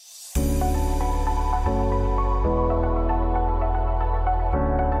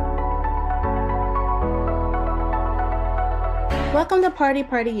Welcome to Party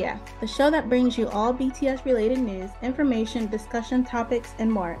Party Yeah, the show that brings you all BTS related news, information, discussion topics, and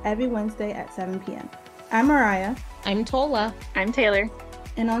more every Wednesday at 7 p.m. I'm Mariah. I'm Tola. I'm Taylor.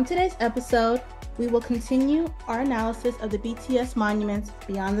 And on today's episode, we will continue our analysis of the BTS Monuments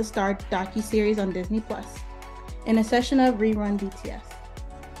Beyond the Star docuseries on Disney Plus in a session of ReRun BTS.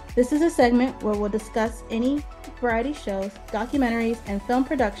 This is a segment where we'll discuss any variety shows, documentaries, and film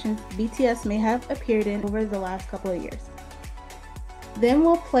productions BTS may have appeared in over the last couple of years. Then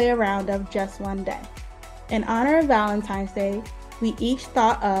we'll play a round of Just One Day. In honor of Valentine's Day, we each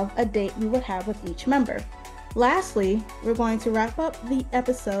thought of a date we would have with each member. Lastly, we're going to wrap up the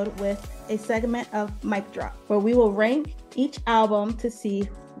episode with a segment of MicDrop, where we will rank each album to see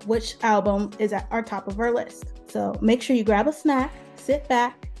which album is at our top of our list. So make sure you grab a snack, sit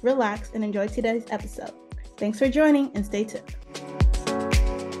back, relax, and enjoy today's episode. Thanks for joining and stay tuned.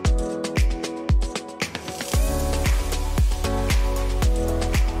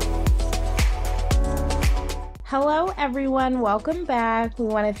 Hello, everyone. Welcome back. We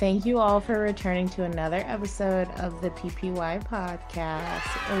want to thank you all for returning to another episode of the PPY podcast.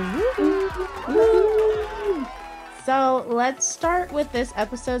 So let's start with this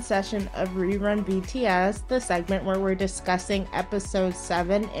episode session of ReRun BTS, the segment where we're discussing episodes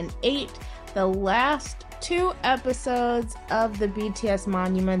 7 and 8, the last 2 episodes of the BTS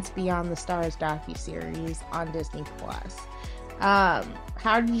Monuments Beyond the Stars docuseries on Disney Plus.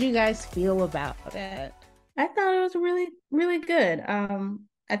 How did you guys feel about it? I thought it was really, really good.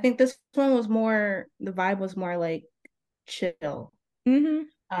 I think this one was more, the vibe was more like chill.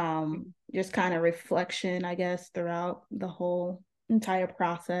 Just kind of reflection, I guess, throughout the whole entire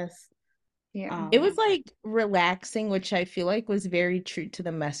process. Yeah. It was like relaxing, which I feel like was very true to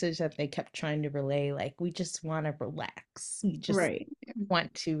the message that they kept trying to relay. Like, we just want to relax. We just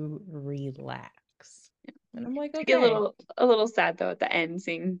want to relax. And I'm like, okay. Get a little sad though at the end,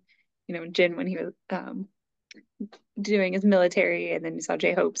 seeing, Jin when he was doing his military, and then you saw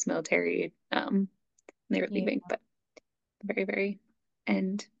J-Hope's military. They were leaving, but very, very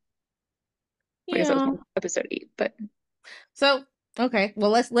end. I guess that was episode 8, but so okay.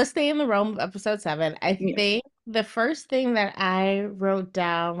 Well, let's stay in the realm of episode 7. I think the first thing that I wrote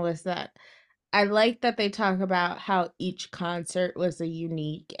down was that I like that they talk about how each concert was a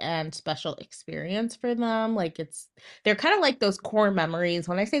unique and special experience for them. Like they're kind of like those core memories.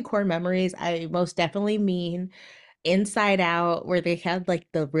 When I say core memories, I most definitely mean Inside Out, where they had like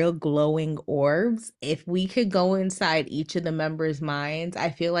the real glowing orbs. If we could go inside each of the members' minds, I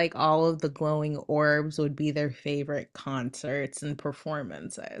feel like all of the glowing orbs would be their favorite concerts and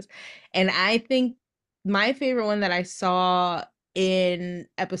performances. And I think my favorite one that I saw in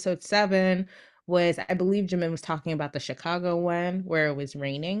episode 7 was, I believe Jimin was talking about the Chicago one where it was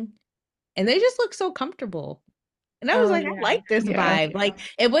raining, and they just look so comfortable. And I was I like this vibe. Like,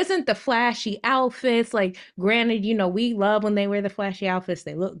 it wasn't the flashy outfits. Like, granted, we love when they wear the flashy outfits.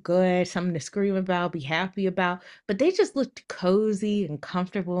 They look good, something to scream about, be happy about. But they just looked cozy and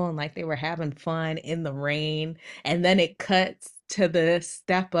comfortable and like they were having fun in the rain. And then it cuts to the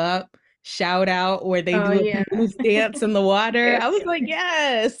Step Up shout out where they do a moose dance in the water. I was like,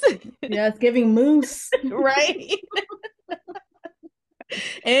 yes. Yeah, it's giving moose. Right?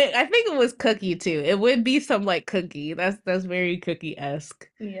 And I think it was Cookie too. It would be some like Cookie. That's very Cookie-esque.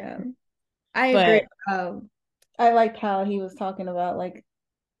 Yeah, I agree. I liked how he was talking about like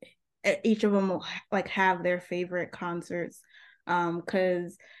each of them will like have their favorite concerts.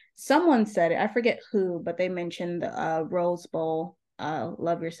 Because someone said it, I forget who, but they mentioned the Rose Bowl,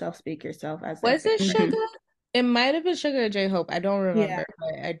 Love Yourself, Speak Yourself as was it Sugar? It might have been Sugar or J-Hope. I don't remember,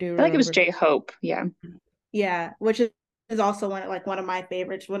 but I do remember. I feel like it was J-Hope. Yeah, which is also one of my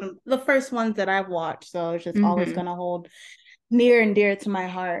favorites, one of the first ones that I've watched, so it's just always gonna hold near and dear to my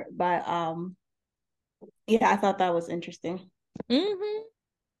heart. But I thought that was interesting.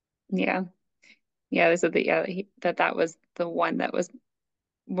 Yeah, they said that that was the one that was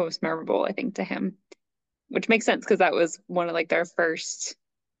most memorable, I think, to him, which makes sense because that was one of like their first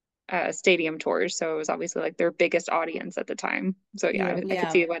stadium tours, so it was obviously like their biggest audience at the time. So I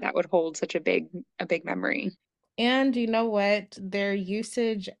could see why that would hold such a big memory. And you know what? Their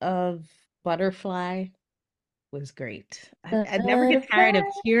usage of Butterfly was great. I never get tired of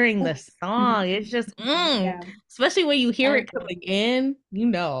hearing the song. It's just, especially when you hear it coming in,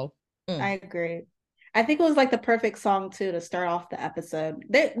 I agree. I think it was like the perfect song too to start off the episode.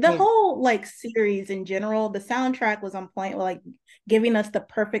 The whole like series in general, the soundtrack was on point with like giving us the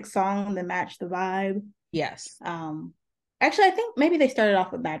perfect song that matched the vibe. Yes. Actually, I think maybe they started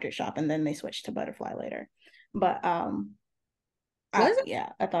off with Magic Shop and then they switched to Butterfly later. But I thought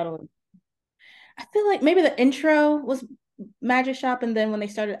it was. I feel like maybe the intro was Magic Shop, and then when they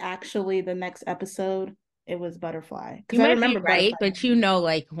started actually the next episode, it was Butterfly. Because You I might be remember right, Butterfly. but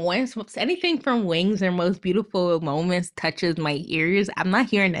like once anything from Wings or Most Beautiful Moments touches my ears, I'm not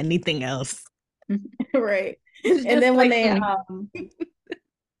hearing anything else. Right. It's And just then when like Wings.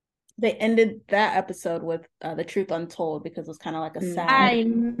 they ended that episode with The Truth Untold because it was kind of like a sad, I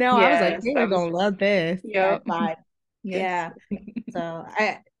know. I was like, Yes, they that are was, gonna love this. yep. sad vibe. Yes. Yeah. So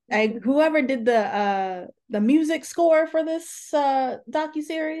I whoever did the music score for this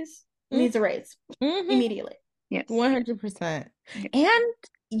docuseries needs a raise Mm-hmm. immediately. Yes. 100%. Yes. And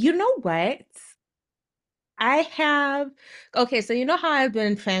you know what? I have okay, so you know how I've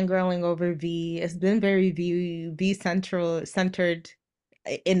been fangirling over V. It's been very V centered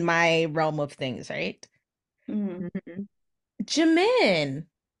in my realm of things, right? Mhm. Mhm. Jimin.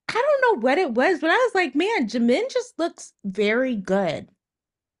 I don't know what it was, but I was like, man, Jimin just looks very good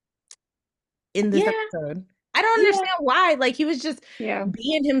in this Yeah, episode. I don't yeah, understand why. Like he was just Yeah.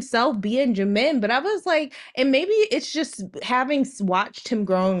 being himself, being Jimin, but I was like, and maybe it's just having watched him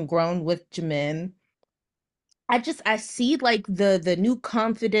grown with Jimin. I see like the new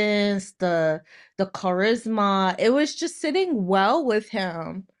confidence, the charisma. It was just sitting well with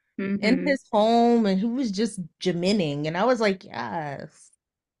him in Hmm. his home, and he was just Jimining, and I was like, yes,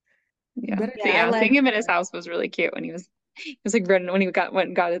 you Yeah. better yeah. So I yeah, like. seeing him in his house was really cute when he was like running when he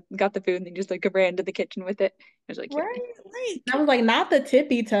went and got the food and he just like ran to the kitchen with it. It was really cute. right, I like. was like, not the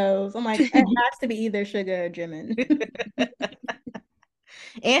tippy toes. I'm like, it has to be either Sugar or Jimin,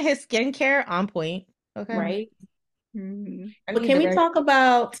 And his skincare on point. Okay. right? Mhm. I But need can to we go. talk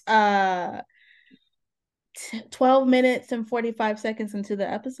about 12 minutes and 45 seconds into the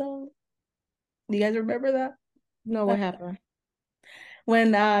episode? Do you guys remember that? No, what happened?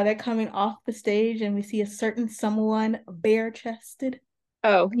 When they're coming off the stage and we see a certain someone bare chested.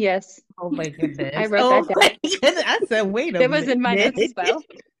 Oh, yes. Oh my I goodness. wrote Oh that down. my goodness. I said, wait a That was in my minute. notes as well.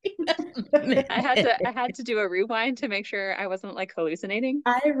 A minute. I had to do a rewind to make sure I wasn't like hallucinating.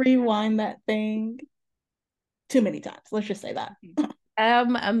 I rewind that thing too many times. Let's just say that.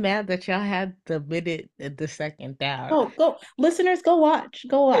 I'm mad that y'all had the minute and the second down. Go. Listeners, go watch.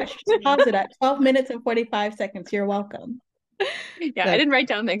 Go watch. Just pause it at 12 minutes and 45 seconds. You're welcome. Yeah, I That- didn't write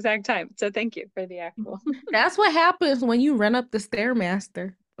down the exact time. So thank you for the actual. That's what happens when you run up the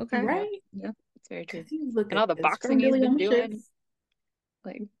Stairmaster. Okay. Yeah, Right? yeah, it's very true. Because he was And looking all the good. boxing he's been doing, Scrumdiddlyumptious.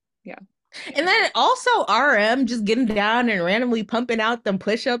 like, yeah. And then also RM just getting down and randomly pumping out them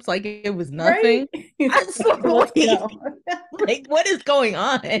push-ups like it was Right? nothing. I was like, Let's wait, go. like what is going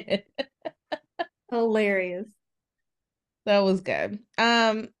on? Hilarious. That was good.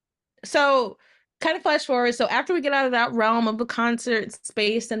 So kind of flash forward. So after we get out of that realm of the concert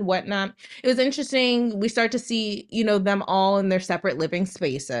space and whatnot, it was interesting. We start to see, them all in their separate living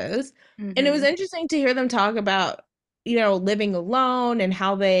spaces. And it was Hmm. interesting to hear them talk about, living alone and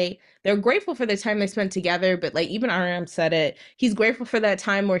how they're grateful for the time they spent together. But like even RM said it, he's grateful for that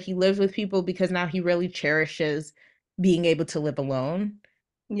time where he lived with people because now he really cherishes being able to live alone.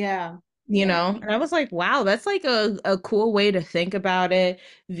 Yeah. You Yeah. know, and I was like, wow, that's like a cool way to think about it.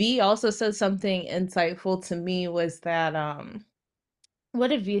 V also said something insightful to me was that what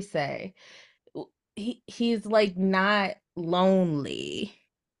did V say? He's like not lonely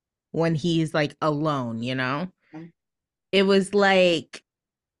when he's like alone, you know? It was like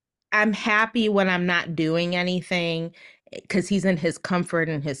I'm happy when I'm not doing anything because he's in his comfort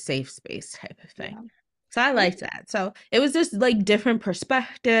and his safe space type of thing. Yeah. So I liked that. So it was just like different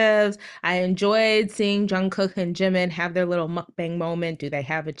perspectives. I enjoyed seeing Jungkook and Jimin have their little mukbang moment. Do they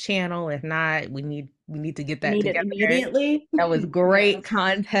have a channel? If not, we need to get that Need it together. immediately. That was great Yes.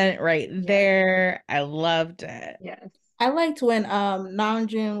 content right there. I loved it. Yes. I liked when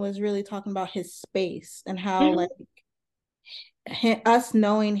Namjoon was really talking about his space and how Mhm. like us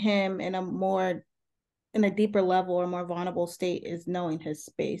knowing him in a deeper level or more vulnerable state is knowing his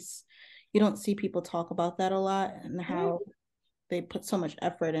space. You don't see people talk about that a lot and how they put so much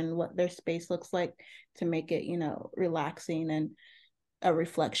effort in what their space looks like to make it, relaxing and a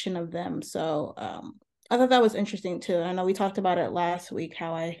reflection of them. So I thought that was interesting too. I know we talked about it last week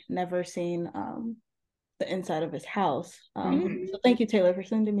how I never seen the inside of his house. Hmm. So thank you, Taylor, for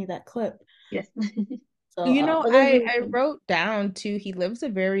sending me that clip. Yes. So You know, for those I of I wrote down too, he lives a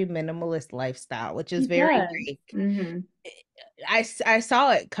very minimalist lifestyle, which is he very does. like Hmm. I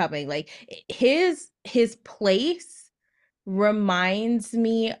saw it coming. Like his place reminds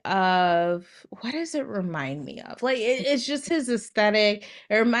me of what does it remind me of? Like it's just his aesthetic.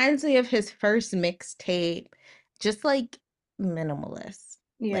 It reminds me of his first mixtape, just like minimalist,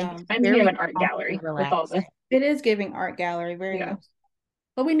 like Yeah, Reminds me of very an art calm and gallery with all the, relaxing. it is giving art gallery very yeah. much.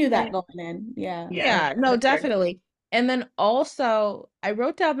 But we knew I, that going in. Yeah. yeah, Yeah, no, that's fair. definitely. And then also, I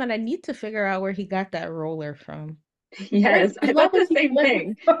wrote down that I need to figure out where he got that roller from. Yes, I Why thought the would he same flip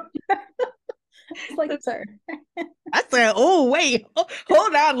thing. it? It's like, That's, sir. I said, "Oh, wait.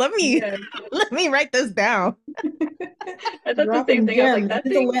 Hold on. Let me yeah, let me write this down." I thought the same Dropping thing. I was like, gems. that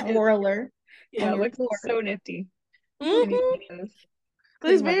He's a thing lint is, roller on yeah, it your looks floor. so nifty. And he Mhm. does It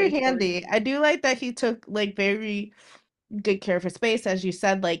was clean up very his floors. handy. I do like that he took like very good care of his space. As you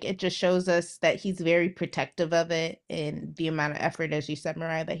said, like it just shows us that he's very protective of it, and the amount of effort, as you said,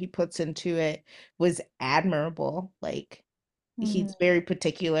 Mariah, that he puts into it was admirable. Like Mhm. he's very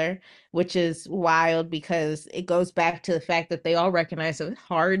particular, which is wild because it goes back to the fact that they all recognize it's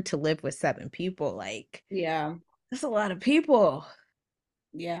hard to live with 7 people. Like Yeah. that's a lot of people.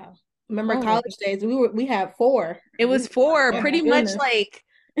 Yeah. Remember Oh, college days? We had four. it We was were like, four, oh my pretty much goodness. like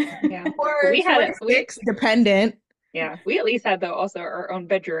Yeah. four, But we four had to we six, dependent. yeah, we at least had though also our own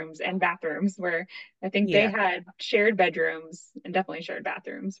bedrooms and bathrooms where I think they Yeah. had shared bedrooms and definitely shared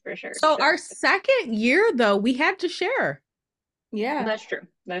bathrooms for sure. So So our second year, though, we had to share. Yeah. that's true.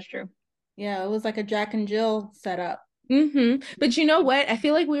 That's true. Yeah. It was like a Jack and Jill setup. But you know what? I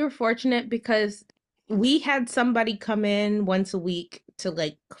feel like we were fortunate because we had somebody come in once a week to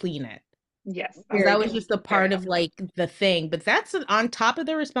like clean it. Yes, I Because was Very that gonna was say true. just a very part of helpful. like the thing. But that's on top of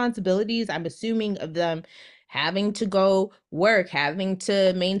their responsibilities, I'm assuming, of them having to go work, having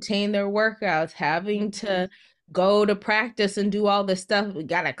to maintain their workouts, having Mhm. to go to practice and do all this stuff. We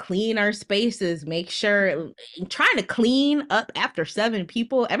gotta clean our spaces, make sure trying to clean up after 7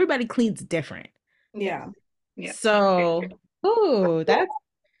 people, everybody cleans different. Yes. Yeah. Yes. Very So, true. ooh,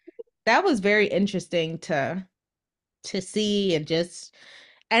 that was very interesting to see and just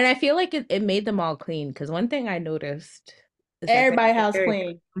and I feel like it made them all clean because one thing I noticed is that they Everybody were house very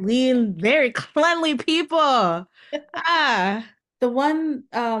clean. clean, very cleanly people. Ah. The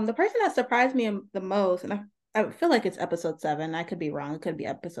person that surprised me the most, and I feel like it's episode 7. I could be wrong. It could be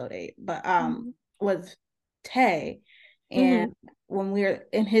episode 8, but was Tay. Hmm. And when we were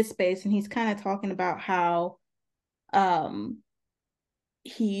in his space, and he's kind of talking about how um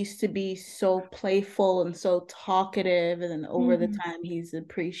he used to be so playful and so talkative, and then over the Hmm. time he's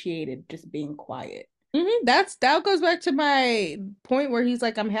appreciated just being quiet. That goes back to my point where he's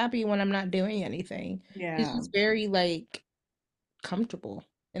like, I'm happy when I'm not doing anything. He's Yeah. just very like comfortable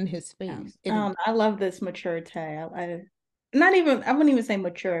in his Yeah. space. And I love this mature Tay. I wouldn't even say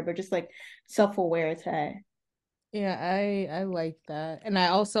mature, but just like self-aware Tay. yeah, I like that. And I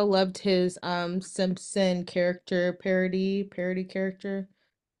also loved his Simpson character parody character.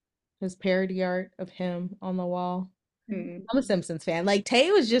 His parody art of him on the wall. Mm. I'm a Simpsons fan. Like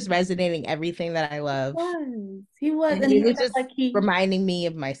Tay was just resonating everything that I love. He was, And and he he was said just like he reminding me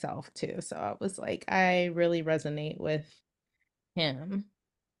of myself too. So I was like, I really resonate with him.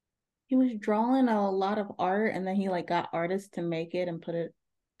 he was drawing a lot of art, and then he like got artists to make it and put it,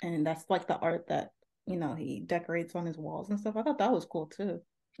 and that's like the art that he decorates on his walls and stuff. I thought that was cool too.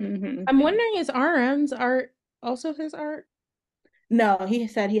 Hmm. I'm wondering, is RM's art also his art? No, he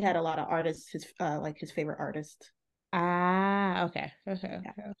said he had a lot of artists, his like his favorite artist. Ah, okay. Okay,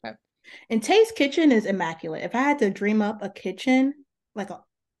 Yeah. okay, okay. And Tay's kitchen is immaculate. If I had to dream up a kitchen, like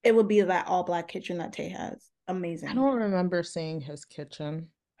it would be that all black kitchen that Tay has. I Amazing. don't remember seeing his kitchen.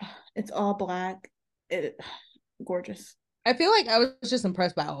 It's all black. It gorgeous. I feel like I was just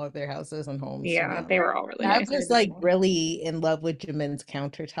impressed by all of their houses and homes, to be Yeah, they honest. were all really I'm nice. just like really in love with Jimin's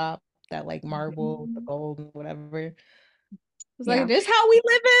countertop, that like marble, the Mhm. gold and whatever. It's like Yeah. this how we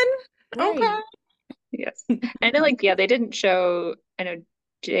living. Right. Okay. Yes. I know like yeah, they didn't show I know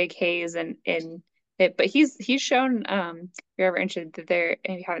Jake Hayes and in it, but he's shown if you're ever interested that there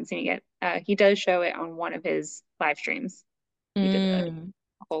if you haven't seen it yet, he does show it on one of his live streams. He did a Mm.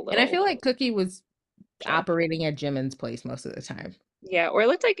 whole And I little feel like Cookie was show. operating at Jimin's place most of the time. Yeah, or it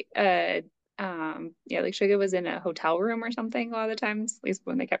looked like yeah, like Suga was in a hotel room or something a lot of the times, at least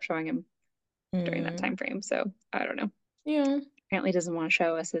when they kept showing him during that Mm. time frame. So I don't know. Yeah. Apparently doesn't want to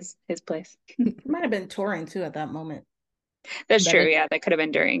show us his place. He might have been touring too at that moment. That's That true. is Yeah, that could have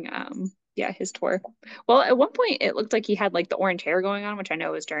been during yeah, his tour. Well, at one point it looked like he had like the orange hair going on, which I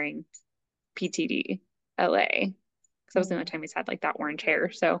know was during PTD LA. Because that was the only Mm. time he's had like that orange hair.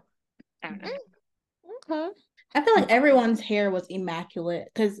 So I don't know. okay. I feel like everyone's hair was immaculate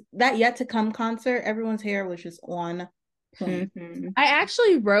because that Yet to Come concert, everyone's hair was just on point. Hmm. I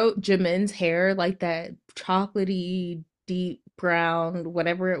actually wrote Jimin's hair like that chocolatey, deep brown,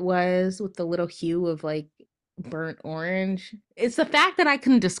 whatever it was, with the little hue of like burnt orange. It's the fact that I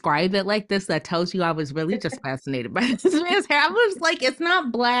can describe it like this that tells you I was really just fascinated by this man's hair. I was like, it's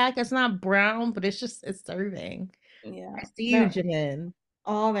not black, it's not brown, but it's serving. Yeah, I see you, that Jimin.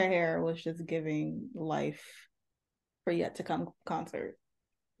 all their hair was just giving life. for Yet to Come concert.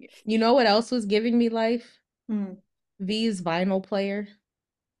 You know what else was giving me life? Mm. V's vinyl player.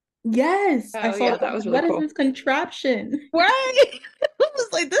 Yes, I Oh saw yeah, that. that was really What is cool. this contraption? Right? I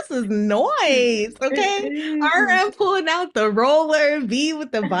was like, this is noise, It okay? is. RM pulling out the roller, V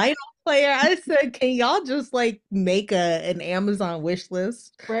with the vinyl player. I said, can y'all just like make an Amazon wish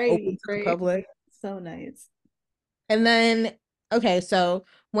list open Right, to the right. public? So nice. And then, okay, so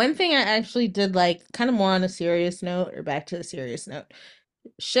one thing I actually did like kind of more on a serious note or back to a serious note.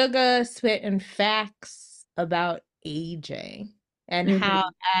 Sugar spitting facts about aging and how,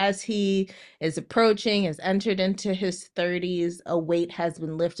 Hmm. as he is approaching, has entered into his 30s, a weight has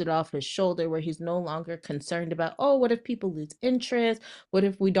been lifted off his shoulder where he's no longer concerned about, oh, what if people lose interest? What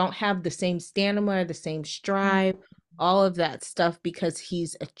if we don't have the same stamina or the same strive? All of that stuff because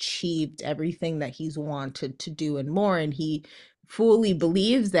he's achieved everything that he's wanted to do and more. And he fully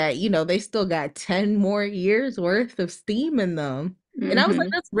believes that, they still got 10 more years worth of steam in them. And I was like,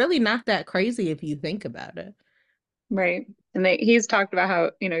 Hmm. that's really not that crazy if you think about it. Right. And he's talked about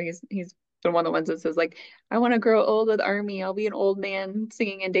how, he's been one of the ones that says like, I want to grow old with Army. I'll be an old man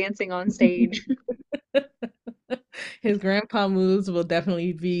singing and dancing on stage. His grandpa moves will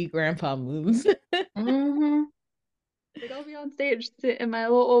definitely be grandpa moves. Hmm. Like I'll be on stage sitting my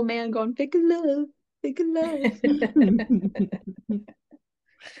little old man going, pick a love, pick a love.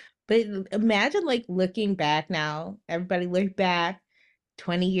 But imagine like looking back now, everybody look back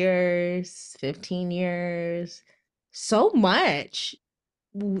 20 years, 15 years, so much.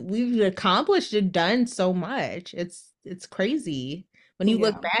 We've accomplished and done so much. It's crazy. When you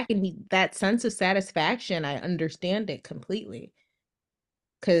look Yeah. back and that sense of satisfaction, I understand it completely.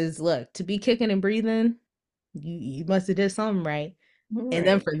 Cause look, to be kicking and breathing, you must have did something right. And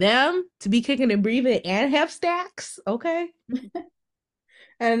then Right. for them to be kicking and breathing and have stacks, okay.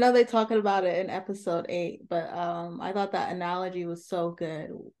 And I know they're talking about it in episode 8, but I thought that analogy was so good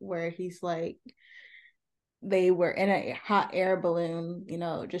where he's like they were in a hot air balloon,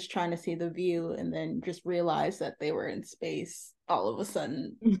 just trying to see the view and then just realized that they were in space all of a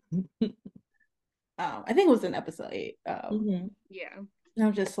sudden. I think it was in episode 8. Mhm. Yeah. And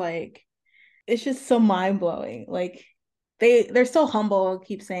I'm just like, it's just so mind blowing. Like they're so humble,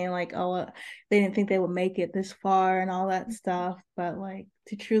 keep saying like, oh, they didn't think they would make it this far and all that stuff. But like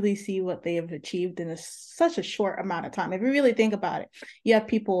to truly see what they have achieved in such a short amount of time. If you really think about it, you have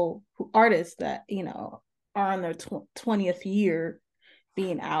people artists that are in their 20th year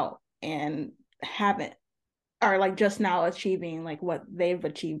being out and haven't are like just now achieving like what they've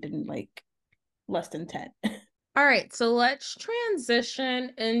achieved in like less than 10. All right, so let's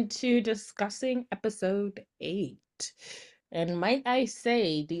transition into discussing episode 8. And might I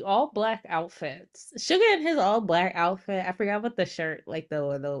say, the all black outfits. Sugar in his all black outfit. I forgot what the shirt, like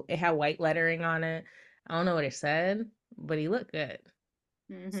the it had white lettering on it. I don't know what it said, but he looked good.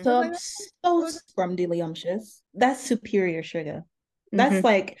 I Hmm. was So like, I'm so scrumdiddlyumptious. That's superior sugar. That's Hmm.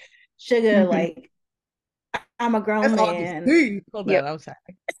 like sugar, Hmm. like I'm a grown that's August man. D. Hold on, Yep. I'm sorry.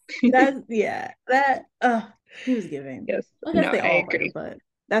 That's yeah, that he was giving. Yes. I guess No, they I all were, agree. but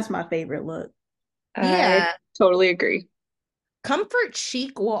that's my favorite look. I Yeah, totally agree. comfort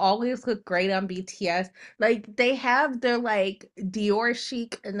chic will always look great on BTS. Like they have their like Dior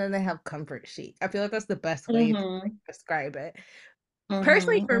chic and then they have comfort chic. I feel like that's the best way to like Mm-hmm. describe it.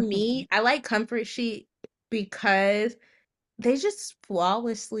 Personally, Mm-hmm. for Mm-hmm. me, I like comfort chic because they just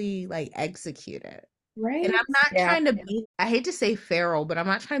flawlessly like execute it. And Right? I'm not Yeah. trying to be, I hate to say feral, but I'm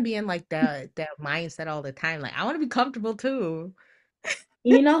not trying to be in like that mindset all the time. Like I want to be comfortable too.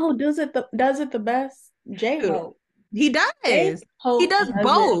 You know who does it the best? Dude, J-Hope. he J does. He Hope does does it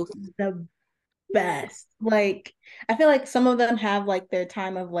both. the best. Like I feel like some of them have like their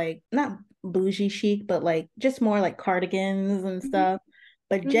time of like not bougie chic, but like just more like cardigans and Mhm. stuff.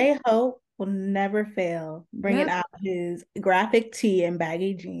 But Mhm. J Hope will never fail bringing Never. out his graphic tee and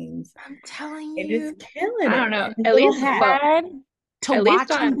baggy jeans I'm telling and just you. killing I don't it. know. And his At little least, hat. well, Sad to at least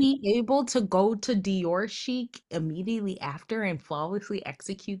watch him on, be able to go to Dior Chic immediately after and flawlessly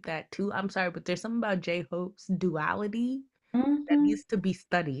execute that too. I'm sorry, but there's something about J Hope's duality that Hmm. needs to be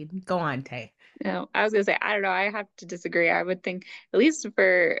studied. Go on, Tay. no, I was gonna say, I don't know. I have to disagree. I would think, at least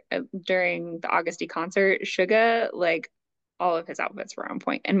for during the Augusty concert, Suga, like all of his outfits were on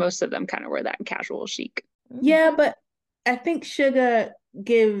point, and most of them kind of were that casual chic. Yeah, Mhm. but I think Sugar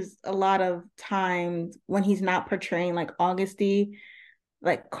gives a lot of times when he's not portraying like Augusty,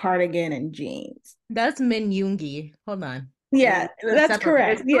 like cardigan and jeans. That's Min Yoongi. Hold on. Yeah, Let's that's separate.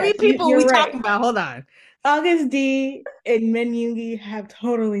 There's correct. three Yes, people you're we right. talking about. Hold on. August D and Min Yoongi have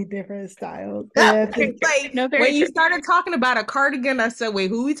totally different styles. No, That's very true. Like No, very when you true. started talking about a cardigan, I said, wait,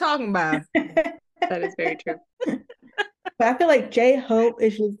 who we talking about? That is very true. But I feel like J-Hope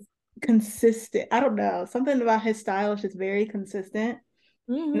is just consistent. I don't know. Something about his style is just very consistent.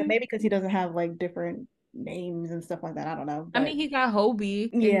 And Hmm. maybe because he doesn't have like different names and stuff like that. I don't know. I mean, But he got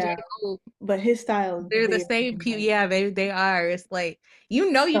Hobie and yeah, J-Hope. but his style is They're the very same people. nice. Yeah, they are. It's like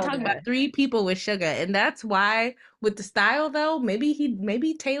you So talking about good. three people with sugar, and that's why with the style though,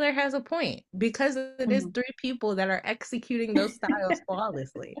 maybe Taylor has a point because it is Mhm. three people that are executing those styles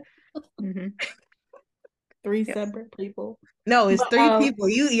flawlessly. Hmm. Three Yes. separate people. No, it's But three people.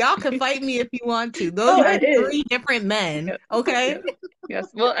 Y'all can fight me if you want to. Those no, are it is. three different men. Yes. Okay. Yes. Yes.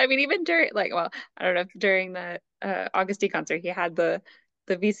 Well, I mean, even during like, well, I don't know if during the Augusty concert, he had the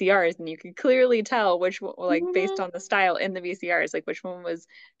VCRs, and you could clearly tell which one, like based Mhm. on the style in the VCRs, like which one was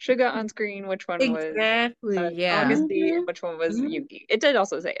Suga on screen, which one was Exactly. Yeah. Augusty, and Mhm. which one was Mhm. Yuki. It did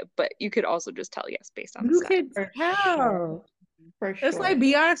also say it, but you could also just tell, yes, based on the You style. can For sure. tell. For It's like sure.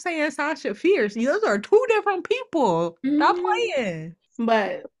 Beyonce and Sasha Fierce. Those are two different people. Stop Mhm. playing.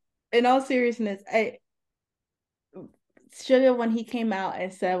 But in all seriousness, Sugar when he came out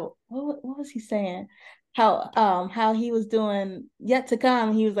and said, what was he saying? How he was doing yet to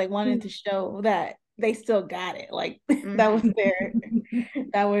come, he was like wanting to show that they still got it. Like that was Hmm.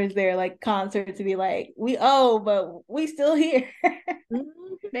 their like concert to be like, we owe, but we still here. They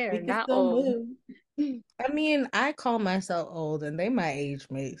We are can not still old. move. I mean, I call myself old, and they my age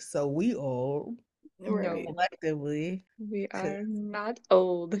mates, so we old Right. No, collectively. we 'Cause are not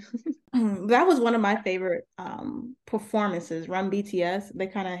old. That was one of my favorite performances. Run BTS. They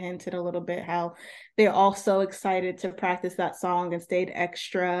kind of hinted a little bit how they're all so excited to practice that song and stayed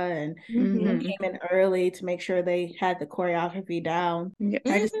extra and Mhm. Hmm. came in early to make sure they had the choreography down. I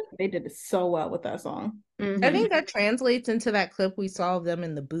Yes. just Mhm. they did it so well with that song. I Hmm. think that translates into that clip we saw of them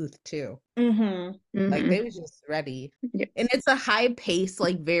in the booth too. Mm-hmm. Like Hmm. they was just ready. And Yes. it's a high pace,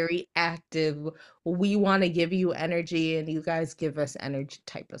 like very active. We want to give you energy and you guys give us energy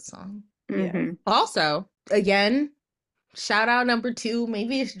type of song. Yeah. Hmm. Also, again, shout out number two.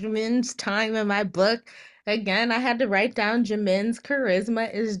 Maybe it's Jimin's time in my book. Again, I had to write down Jimin's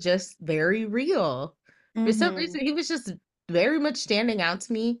charisma is just very real. For some Mm-hmm. reason, he was just very much standing out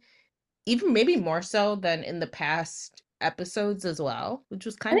to me, even maybe more so than in the past episodes as well, which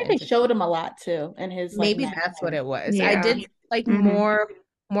was I kind of think they interesting. showed him a lot too in his like Maybe next that's what one. it was. I Yeah. did like Hmm. more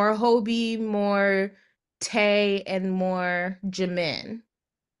Hobie, more Tay, and more Jimin,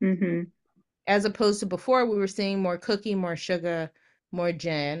 Hmm. as opposed to before we were seeing more Cookie, more Sugar, more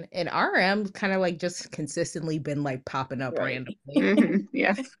Jen, and RM kind of like just consistently been like popping up Right. randomly.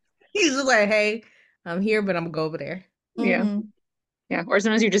 Yeah. He's just like, hey, I'm here, but I'm gonna go over there. Yeah. Mm-hmm. Yeah. Or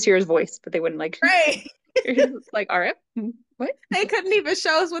sometimes you just hear his voice, but they wouldn't like Right. it's like RF. What? They couldn't even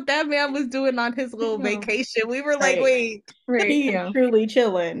show us what that man was doing on his little No. vacation. We were like, Right. wait. Right. He is Yeah. truly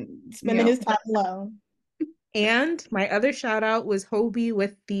chilling, spending Yeah. his time alone. And my other shout out was Hobie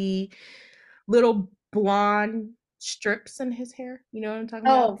with the little blonde strips in his hair. You know what I'm talking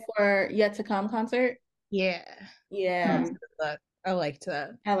about? Oh, for Yet to Come concert? Yeah. That was Yeah, Hmm. a good look. I liked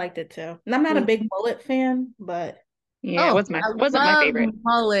that. I liked it too. And I'm not a Mhm. big mullet fan, but Yeah. It Oh, wasn't my I wasn't my love favorite.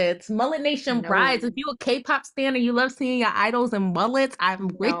 mullets. Mullet Nation brides. If No. you a K-pop stan and you love seeing your idols in mullets, I'm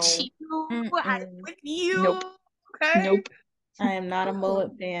with No. you. I'm mm-mm, with you. Nope. Okay. Nope. I am not a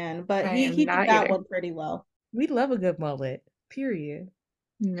mullet fan. But I he am did not that either. one pretty well. We love a good mullet. Period.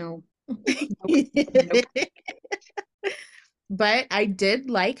 No. Nope. Nope. But I did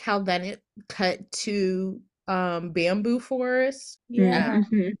like how then it cut to bamboo forest. Yeah,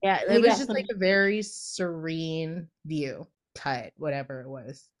 Mm-hmm. Yeah, it we was got just some. like a very serene view, cut, whatever it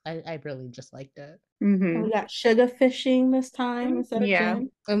was. I really just liked it. We Hmm. got sugar fishing this time Mhm. instead of Yeah.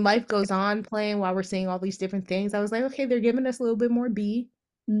 gin. And life goes on playing while we're seeing all these different things. I was like, okay, they're giving us a little bit more B.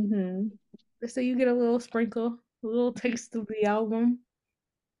 Hmm. So you get a little sprinkle, a little taste of the album.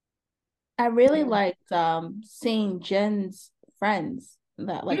 I really Yeah. liked seeing Jen's friends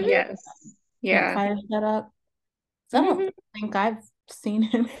that like Hmm. Yes. Yeah. campfire set up. So I don't Hmm. think I've seen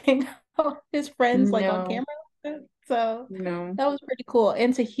him hang out with his friends like on No. camera. So No. that was pretty cool.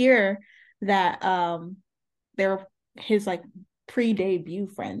 And to hear that they're his like pre-debut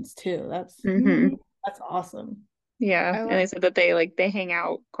friends too. Hmm. That's awesome. Yeah. I And like. they said that they hang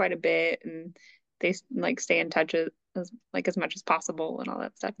out quite a bit, and like stay in touch as much as possible and all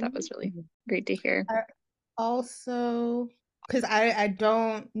that stuff. That was really Mhm. great to hear. Also, because I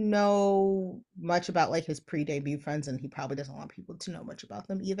don't know much about like his pre-debut friends, and he probably doesn't want people to know much about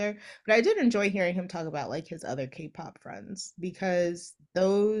them either. But I did enjoy hearing him talk about like his other K-pop friends because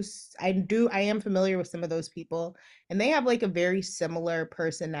those I am familiar with some of those people, and they have like a very similar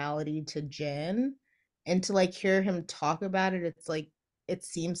personality to Jin. And to like hear him talk about it, it's like it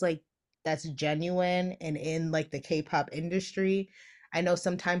seems like that's genuine and in like the K-pop industry. I know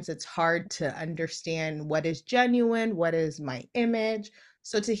sometimes it's hard to understand what is genuine, what is my image.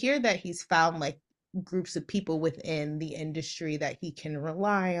 So to hear that he's found like groups of people within the industry that he can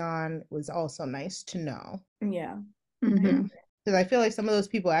rely on was also nice to know. Yeah. Mm-hmm. Because I feel like some of those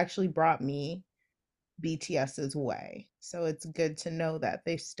people actually brought me BTS's way. So it's good to know that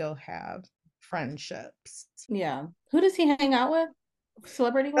they still have friendships. Yeah. Who does he hang out with?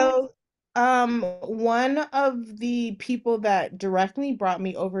 Celebrity wise? So, one of the people that directly brought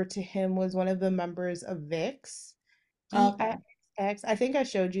me over to him was one of the members of VIX, Okay. VIX. I think I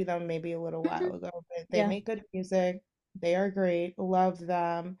showed you them maybe a little while ago, but they Yeah. make good music. They are great. Love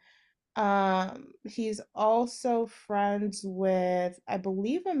them. He's also friends with, I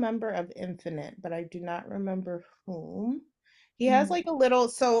believe, a member of Infinite, but I do not remember whom. He has like a little,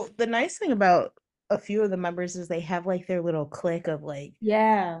 so the nice thing about a few of the members is they have like their little clique of like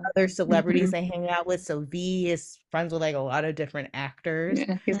Yeah. other celebrities Mm-hmm. they hang out with. So V is friends with like a lot of different actors.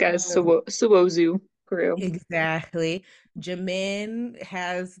 Yeah, he's got his Mhm. Suwozu crew. Exactly. Jimin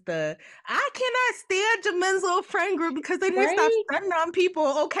has the I cannot stand Jimin's little friend group because they need to stop Right? stunting on people,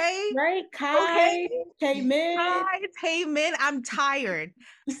 okay? Right? Okay. Kai came in. Hi, hey men, I'm tired.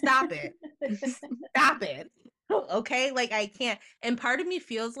 Stop it. Stop it. Okay? Like I can't. And part of me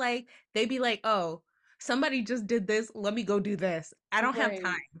feels like they'd be like, oh, somebody just did this. Let me go do this. I don't have time.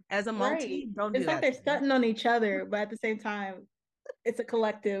 Right. As a Right. multi, don't do It's like that they're to me. stunting on each other, but at the same time, it's a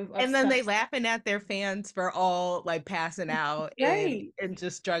collective of And then they stunts. laughing at their fans for all like passing out Right. and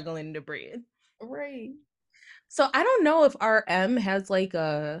just struggling to breathe. Right. So I don't know if RM has like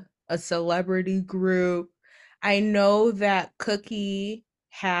a celebrity group. I know that Cookie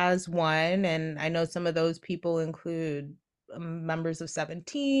has one, and I know some of those people include members of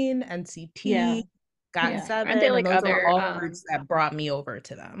 17, Yeah. NCT, Got Yeah. Aren't they Seven, and like those are other all groups that brought me over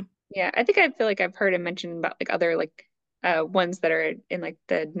to them. yeah, I feel like I've heard him mention about like other like ones that are in like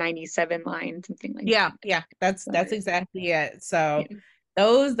the 97 line, something like Yeah, yeah, that's that. exactly it. So Yeah.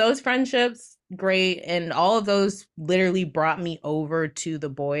 those friendships, great, and all of those literally brought me over to the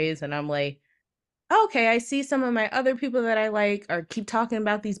boys, and I'm like, okay, I see some of my other people that I like or keep talking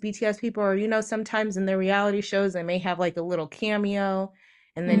about these BTS people, or sometimes in their reality shows they may have like a little cameo,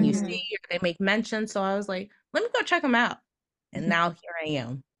 and then you Hmm. see they make mention. So I was like, let me go check them out, and now here I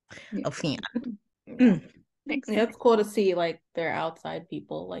am, Yeah. a fan. Yeah. Mm. Thanks. Yeah, it's cool to see like their outside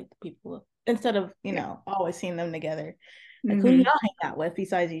people, like the people instead of, Yeah. always seeing them together. Like who do Hmm. y'all hang out with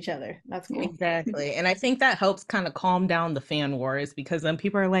besides each other? That's Yeah. cool. Exactly. And I think that helps kind of calm down the fan wars because then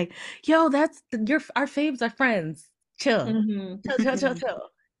people are like, yo, that's your our faves are friends. Chill. Mm-hmm. Chill, chill, chill, Mm-hmm. chill.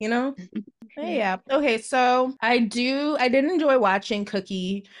 You know? But Yeah. yeah. Okay, so I did enjoy watching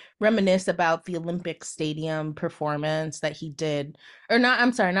Cookie reminisce about the Olympic Stadium performance that he did. Or not,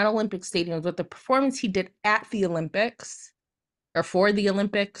 I'm sorry, not Olympic Stadium, but the performance he did at the Olympics or for the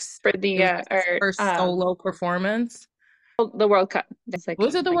Olympics. For It the was his first solo performance. the World Cup. That's like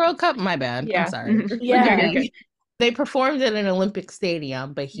Was it the World Cup? My bad. I'm yeah. sorry. Mhm. You're Yeah. good. They performed at an Olympic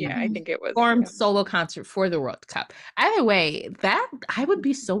stadium, but he Yeah, I think it was. performed Yeah. solo concert for the World Cup. Either way, that I would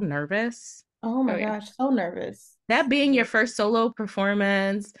be so nervous. Oh Oh my yeah. gosh, so nervous. That being your first solo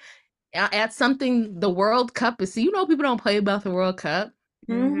performance at something the World Cup is. So people don't play about the World Cup.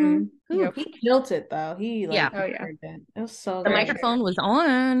 Mm-hmm. Hmm. Ooh, Yep. He killed it though. He yeah, like Oh yeah. murdered it. It was so the For good. sure. microphone was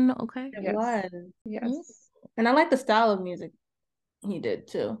on. Okay. It Yes. was. Yes. Mm. And I like the style of music he did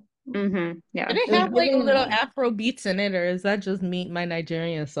too. Hmm. Yeah. Did it It was have like a giving little Afro beats in it, or is that just me, my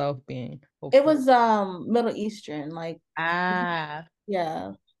Nigerian self being it hopeful? was Middle Eastern, like Ah,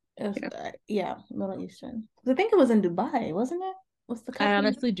 yeah. It was, Yeah. yeah, Middle Eastern. I think it was in Dubai, wasn't it? What's the I country?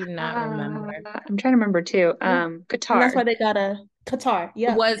 honestly do not remember. I'm trying to remember too. And that's Qatar. why they got a Qatar. It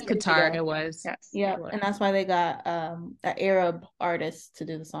Yep. was There you Qatar. It go. was. Yes. It Yep. was. And that's why they got an Arab artist to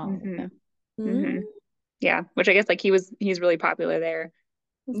do the song with Hmm. them. Hmm. Mm, Yeah, which I guess like he's really popular there.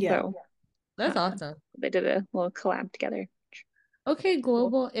 Yeah. So that's uh, awesome. they did a little collab together. Okay, Cool.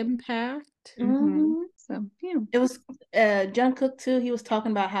 global impact. Hmm. So yeah. It was Jungkook too. He was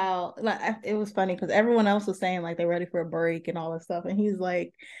talking about how it was funny because everyone else was saying like they're ready for a break and all that stuff, and he's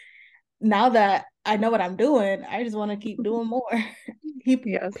like, now that I know what I'm doing, I just want to keep doing more. He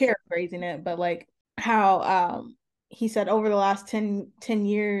Yes. paraphrasing it, but like how he said over the last 10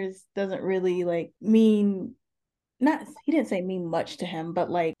 years doesn't really like mean not he didn't say mean much to him, but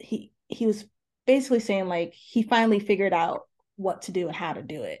like he was basically saying like he finally figured out what to do and how to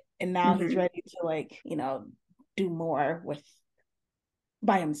do it. And now he's Hmm. ready to like, do more with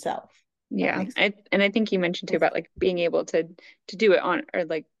by himself. That Yeah. makes sense. And I think you mentioned too about like being able to do it on or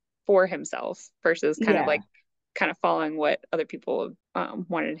like for himself versus kind of Yeah. like kind of following what other people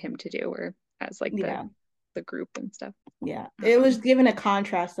wanted him to do, or as like Yeah. the group and stuff. Yeah. It was given a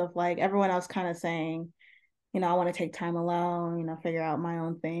contrast of like everyone else kind of saying, I want to take time alone, figure out my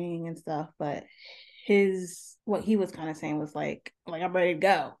own thing and stuff. But what he was kind of saying was like I'm ready to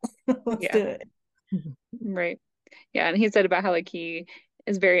go. Let's do it. Right. Yeah. And he said about how like he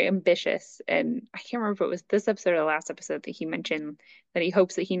is very ambitious. And I can't remember if it was this episode or the last episode that he mentioned that he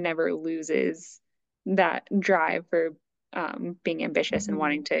hopes that he never loses that drive for being ambitious and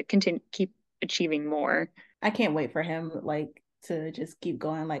wanting to keep achieving more. I can't wait for him to just keep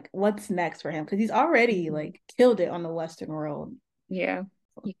going. Like, what's next for him? Because he's already like killed it on the Western world. Yeah,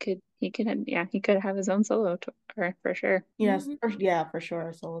 he could have his own solo tour for sure. Yes, for sure,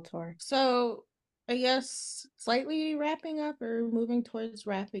 a solo tour. So I guess slightly wrapping up or moving towards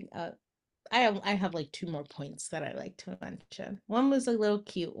wrapping up. I have like 2 more points that I like to mention. One was a little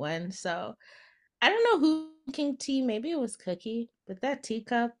cute one. So I don't know who King Tea, maybe it was Cookie, but that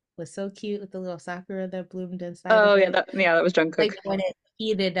teacup was so cute with the little sakura that bloomed inside of it. That was Jungkook. Like when it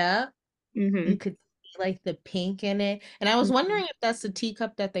heated up, you could see like the pink in it. And I was wondering if that's the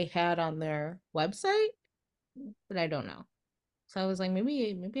teacup that they had on their website, but I don't know. So I was like, maybe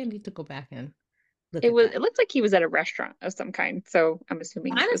I need to go back and look at that. It looked like he was at a restaurant of some kind, so I'm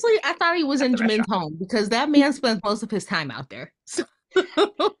assuming honestly I thought he was in Jimin's home because that man spends most of his time out there. So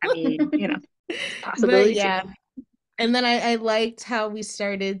I mean, possibility. But yeah. And then I liked how we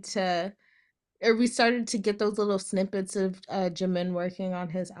started to get those little snippets of Jimin working on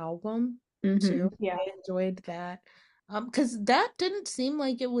his album too. Yeah, I enjoyed that. Because that didn't seem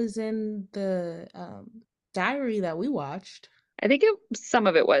like it was in the diary that we watched. I think some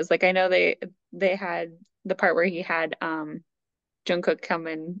of it was like, I know they had the part where he had Jungkook come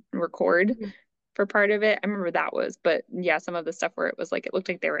and record for part of it. I remember that but yeah, some of the stuff where it was like it looked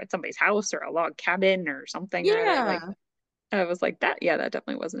like they were at somebody's house or a log cabin or something. Yeah. Like I was like that. Yeah, that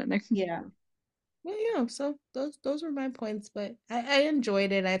definitely wasn't in there. Yeah. Well, yeah, so those were my points, but I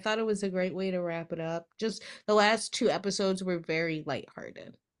enjoyed it. I thought it was a great way to wrap it up. Just the last 2 episodes were very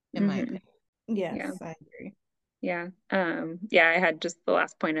lighthearted, in my opinion. Yes, I agree. Yeah. Yeah, I had just the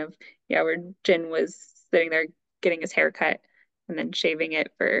last point of where Jin was sitting there getting his hair cut and then shaving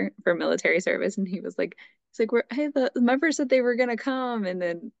it for military service, and he's like hey, the members said they were gonna come, and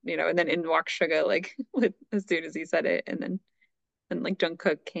then and then in walked Suga like as soon as he said it, and then like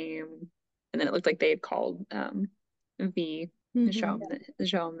Jungkook came, and then it looked like they had called V to show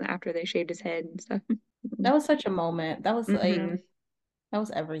him after they shaved his head and stuff. That was such a moment. That was that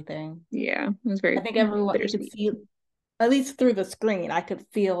was everything. Yeah, it was very. I think everyone you could see, at least through the screen, I could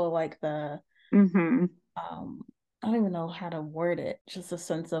feel like the I don't even know how to word it. Just a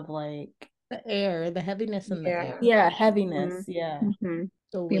sense of like the air, the heaviness in the air. Yeah, heaviness. Yeah. The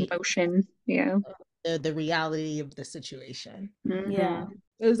emotion. Yeah. The reality of the situation. Yeah.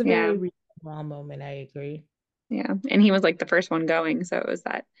 It was a very raw moment. I agree. Yeah. And he was like the first one going. So it was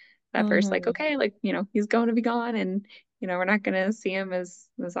that first, like, okay, like, he's going to be gone, and, we're not going to see him as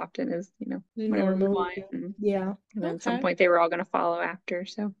often as, whenever we want. And then at some point they were all going to follow after.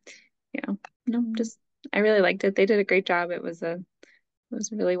 So, just, I really liked it. They did a great job. It was a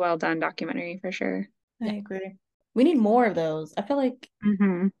really well done documentary for sure. I agree. We need more of those. I feel like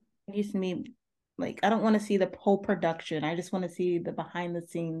it used to be like, I don't want to see the whole production. I just want to see the behind the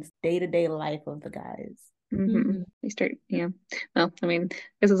scenes, day-to-day life of the guys. They start, well, I mean,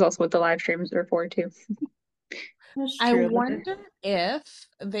 this is also what the live streams are for too. I wonder if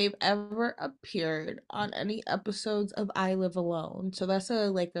they've ever appeared on any episodes of I Live Alone. So that's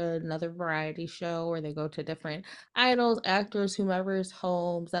another variety show where they go to different idols, actors, whomever's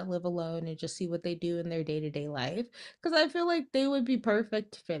homes that live alone and just see what they do in their day-to-day life. Because I feel like they would be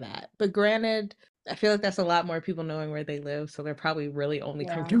perfect for that. But granted, I feel like that's a lot more people knowing where they live, so they're probably really only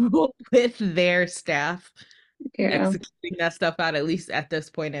comfortable with their staff executing that stuff out, at least at this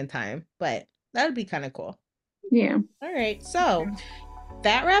point in time. But that would be kind of cool. Yeah. All right. So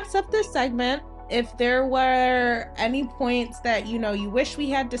that wraps up this segment. If there were any points that you wish we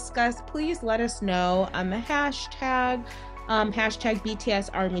had discussed, please let us know on the hashtag BTS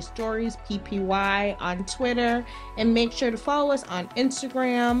Army Stories PPY on Twitter, and make sure to follow us on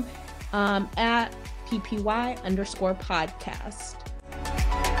Instagram at PPY_podcast.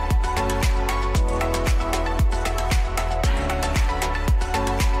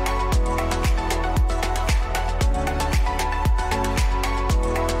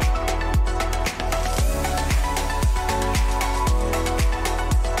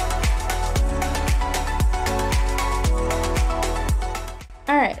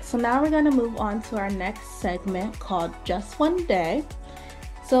 So now we're going to move on to our next segment called Just One Day.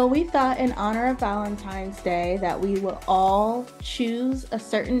 So we thought in honor of Valentine's Day that we would all choose a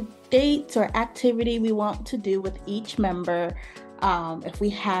certain date or activity we want to do with each member if we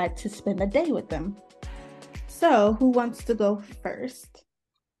had to spend a day with them. So who wants to go first?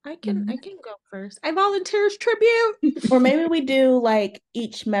 I can go first. I volunteer as tribute. Or maybe we do like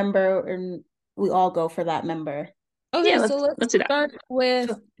each member and we all go for that member. Okay, Yeah, so let's do that. start with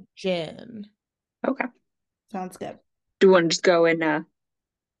Sure. Jen. Okay. Sounds good. Do you want to just go in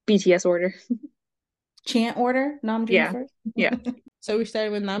BTS order? Chant order, Namjoon Yeah. first. Yeah. So we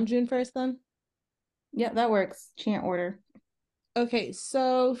started with Namjoon first then? Yeah, that works. Chant order. Okay,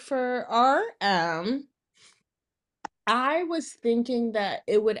 so for RM, I was thinking that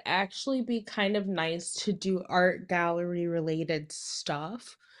it would actually be kind of nice to do art gallery related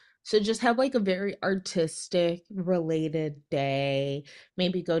stuff. So just have like a very artistic related day,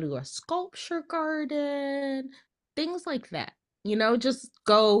 maybe go to a sculpture garden, things like that. Just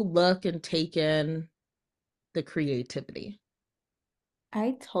go look and take in the creativity.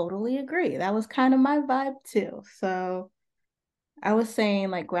 I totally agree. That was kind of my vibe too. So I was saying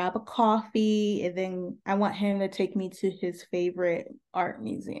like grab a coffee and then I want him to take me to his favorite art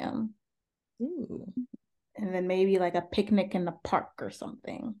museum. Ooh, And then maybe like a picnic in the park or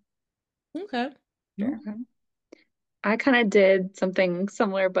something. okay. Sure. Okay. I kind of did something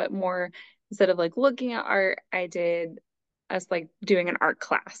similar, but more instead of like looking at art, I did us like doing an art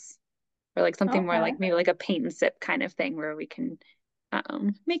class or like something more Okay. like maybe like a paint and sip kind of thing where we can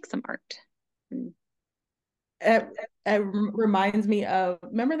make some art. And, It, it reminds me of,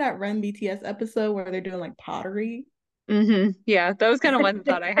 remember that Run BTS episode where they're doing like pottery? yeah, that was kind of one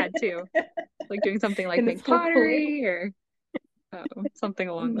thought I had too. Like doing something like And make it's so hilarious. pottery or something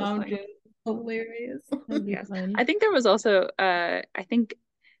along those lines. Namjoon, hilarious. That'd be Yes. fun. I think there was also I think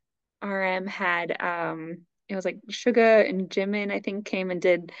RM had it was like Suga and Jimin I think came and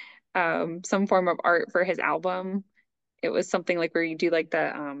did some form of art for his album. It was something like where you do like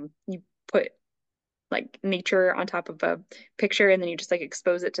the you put like nature on top of a picture and then you just like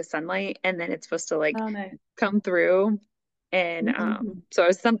expose it to sunlight and then it's supposed to like Oh, nice. come through and Mhm. so it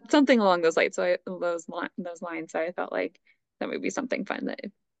was something along those lines. So those lines. So I felt like that would be something fun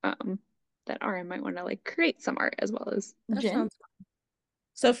um that RM might want to like create some art as well as That Jen? sounds fun.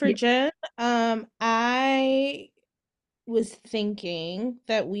 So for yeah. Jen, I was thinking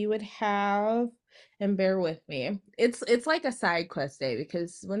that we would have, and bear with me, it's like a side quest day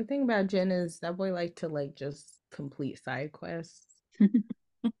because one thing about Jen is that boy like to like just complete side quests.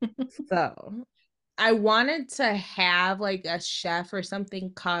 So I wanted to have like a chef or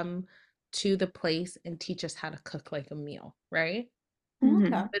something come to the place and teach us how to cook like a meal, right? Okay.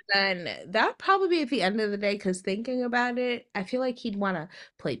 hmm But then that'd probably be at the end of the day because thinking about it, I feel like he'd want to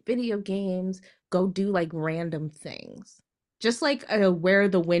play video games, go do like random things. Just like a where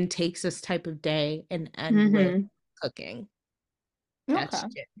the wind takes us type of day and end with hmm cooking. Okay. That's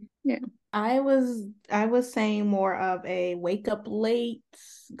it. Yeah. I was saying more of a wake up late,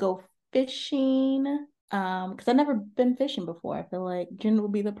 go fishing. Because I've never been fishing before. I feel like Jen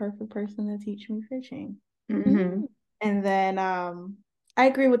would be the perfect person to teach me fishing. hmm Mm, And then I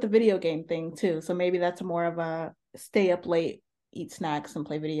agree with the video game thing too. So maybe that's more of a stay up late, eat snacks, and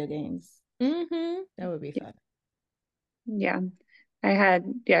play video games. mm-hmm. That would be Yeah. fun. Yeah. I had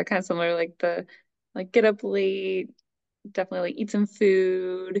yeah, kind of similar like the like get up late, definitely like eat some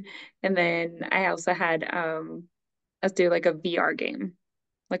food, and then I also had us do like a VR game,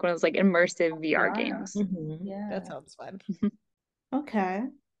 like one of those like immersive VR VR. games. Mm-hmm. That Yeah. sounds fun. Okay.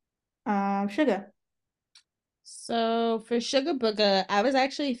 Sugar. So for Sugar Booger, I was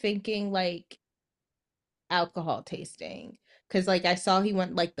actually thinking like alcohol tasting because like I saw he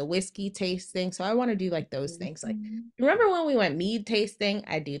went like the whiskey tasting, so I want to do like those things. Like, Mhm. remember when we went mead tasting?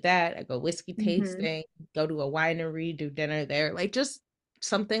 I do that. I go whiskey hmm tasting, go to a winery, do dinner there, like just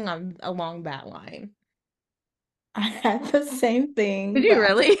something on along that line. I had the same Did thing, you but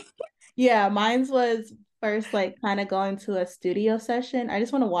really? yeah, mine's was first like kind of going to a studio session. I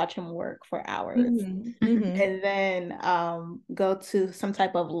just want to watch him work for hours. Mm-hmm. Mm-hmm. And then go to some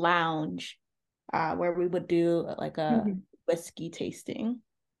type of lounge where we would do like a Mm-hmm. whiskey tasting.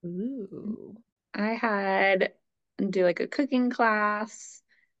 Ooh. I had do like a cooking class.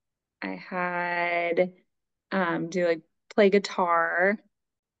 I had do like play guitar.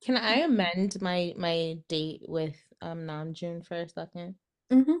 Can I amend my date with Namjoon for a second?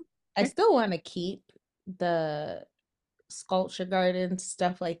 Mm-hmm. I Okay. still want to keep the sculpture garden,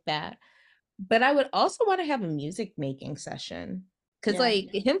 stuff like that. But I would also want to have a music making session. Cause Yeah. like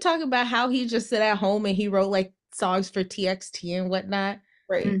him talking about how he just sit at home and he wrote like songs for TXT and whatnot.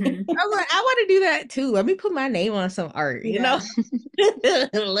 Right. I'm like, I want to do that too. Let me put my name on some art, you know?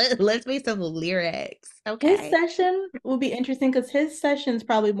 Let's make some lyrics. His Okay. session will be interesting because his session's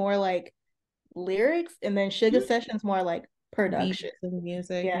probably more like lyrics, and then Sugar Mhm. session's more like Beats production. and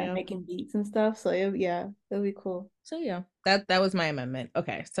music, Yeah, yeah. making beats and stuff. So yeah, it'll be cool. So yeah, that was my amendment.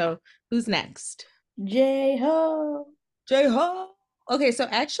 Okay, so who's next? J-Ho. J-Hope. Okay, so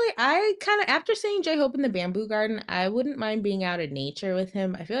actually, I kind of after seeing J-Hope in the bamboo garden, I wouldn't mind being out in nature with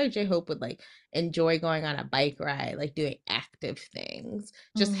him. I feel like J-Hope would like enjoy going on a bike ride, like doing active things,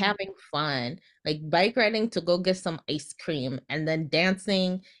 just Mm, having fun, like bike riding to go get some ice cream and then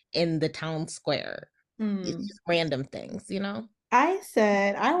dancing in the town square. It's mm. just random things, you know? I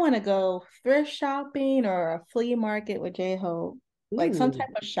said I want to go thrift shopping or a flea market with J-Hope, like some Ooh. type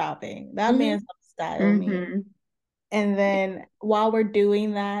of shopping. That Hmm. man's style me. Mm-hmm. And then while we're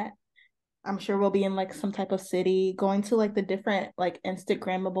doing that, I'm sure we'll be in like some type of city, going to like the different like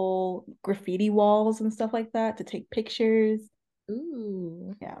Instagrammable graffiti walls and stuff like that to take pictures.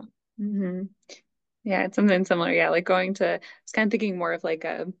 Ooh. Yeah. Mm-hmm. Yeah, it's something similar. Yeah, like going to, I was kind of thinking more of like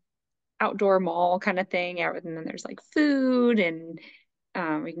a outdoor mall kind of thing. Yeah, and then there's like food and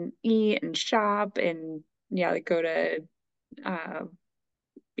we can eat and shop and yeah, like go to uh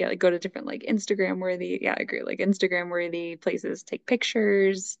yeah, like go to different like Instagram worthy, yeah, I agree, like Instagram worthy places, take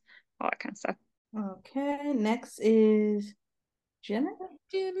pictures, all that kind of stuff. Okay. Next is Jenna.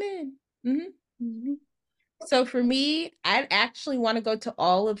 Jimin. Hmm. Mhm. So for me, I'd actually want to go to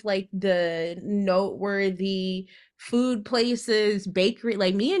all of like the noteworthy food places, bakery.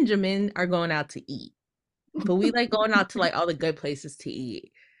 Like me and Jamin are going out to eat, but we like going out to like all the good places to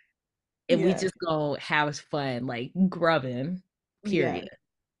eat. And we Yeah. just go have fun, like grubbing, Yeah. period.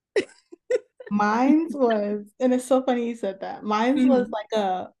 Mine's was, and it's so funny you said that. Mine's was Mhm.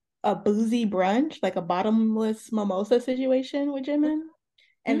 like a boozy brunch, like a bottomless mimosa situation with Jimin.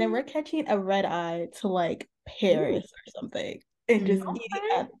 And then we're Mhm. catching a red eye to like Ooh, Paris or something and just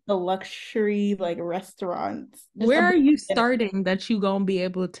eating okay. at the luxury like restaurants. Just a Where are bougie you dinner. starting that you gonna be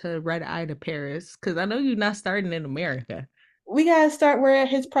able to red eye to Paris? Because I know you're not starting in America. We gotta start where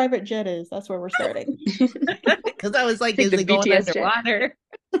his private jet is. That's where we're starting. Because I was like, Take is the it going BTS jet. underwater?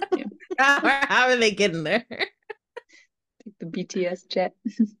 Yeah, How are they getting there? take the BTS jet.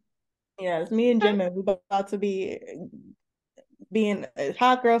 Yes, me and Jimin, we about to be being a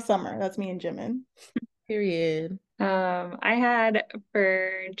hot girl summer. That's me and Jimin. Period. I had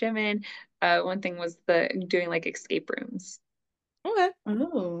for Jimin, one thing was the doing like escape rooms. Okay.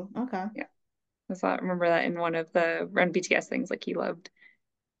 Oh, okay. Yeah, I saw remember that in one of the Run BTS things. Like he liked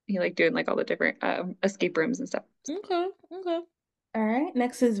doing like all the different escape rooms and stuff. Okay. Okay. All right.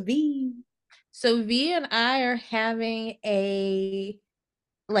 Next is V. So V and I are having a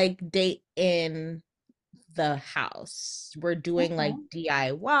like date in the house. We're doing like Okay.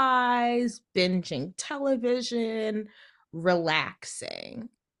 DIYs, binging television, relaxing.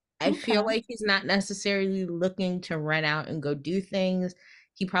 I feel Okay. like he's not necessarily looking to run out and go do things.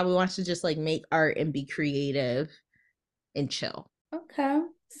 He probably wants to just like make art and be creative and chill. Okay.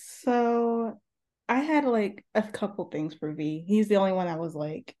 So I had like a couple things for V. He's the only one that was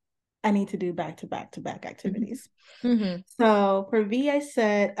like, I need to do back to back to back activities. Mm-hmm. So for V, I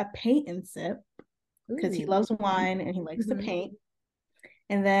said a paint and sip because he Ooh. loves wine and he likes to Mm-hmm. paint.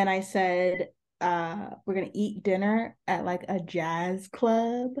 And then I said, we're gonna eat dinner at like a jazz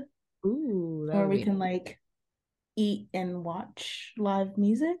club Ooh, that where would we be can like eat and watch live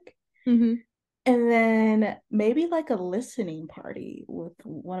music. nice. Mm-hmm. And then maybe like a listening party with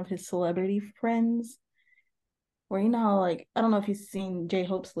one of his celebrity friends. Where you know how, like, I don't know if you've seen J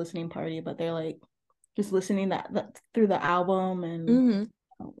Hope's listening party, but they're like just listening that through the album and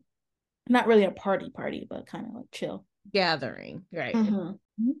Mm-hmm. not really a party, but kind of like chill. Gathering, right.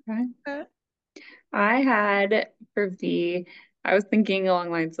 Mm-hmm. Okay. Okay. I had for V, I was thinking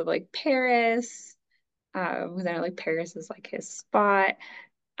along lines of like Paris. Was I like Paris is like his spot.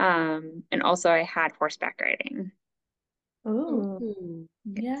 And also I had horseback riding. Oh, Ooh.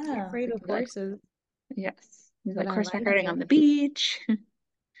 Yes, He's not yeah. afraid we of could be like horses, yes, he's but like I horseback like riding on it. the beach, all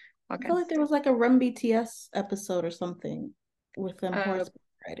I feel kinds like of there stuff. was like a Run BTS episode or something with them Uh, horseback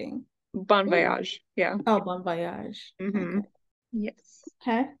riding. Bon Ooh. Voyage. Yeah. Oh, Bon Voyage. Hmm. Okay. Yes.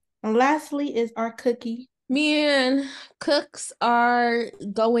 Okay. And lastly is our cookie. Me and Cooks are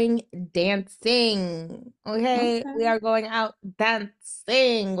going dancing. Okay, we Okay. are going out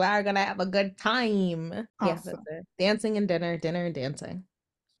dancing. We are gonna have a good time. Yeah, that's Awesome. it. Dancing and dinner, dinner and dancing.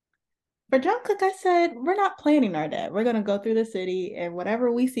 For Jungkook, I said we're not planning our day. We're gonna go through the city, and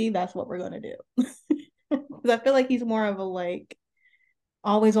whatever we see, that's what we're gonna do. Because I feel like he's more of a like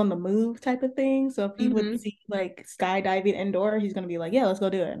always on the move type of thing. So if he would Mm-hmm. see like skydiving indoor, he's gonna be like, yeah, let's go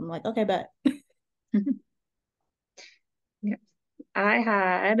do it. I'm like, okay, bet. Yeah. I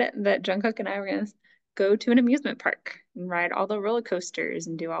had that Jungkook and I were gonna go to an amusement park and ride all the roller coasters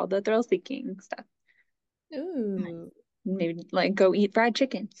and do all the thrill-seeking stuff. Ooh, Maybe like go eat fried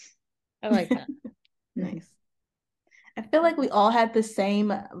chicken. I like that. Hmm. Nice. I feel like we all had the same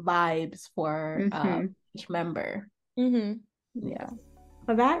vibes for Hmm. each member. Mm-hmm. Yeah.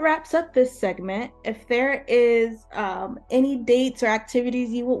 Well, that wraps up this segment. If there is any dates or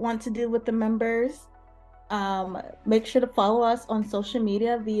activities you would want to do with the members, make sure to follow us on social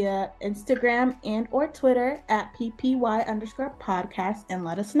media via Instagram and or Twitter at ppy_podcast and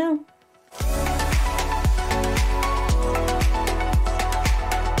let us know.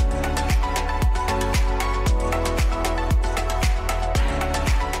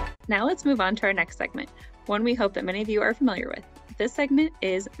 Now let's move on to our next segment, one we hope that many of you are familiar with. This segment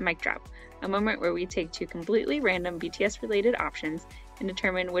is MicDrop, a moment where we take two completely random BTS-related options and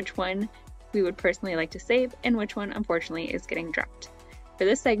determine which one we would personally like to save and which one, unfortunately, is getting dropped. For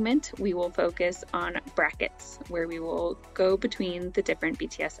this segment, we will focus on brackets, where we will go between the different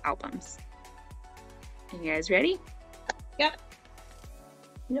BTS albums. Are you guys ready? Yep.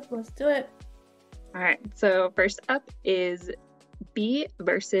 Yep, let's do it. All right, so first up is B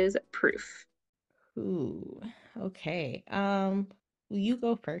versus Proof. Ooh, okay. Will you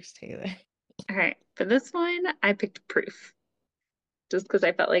go first, Taylor? All right, for this one, I picked Proof just because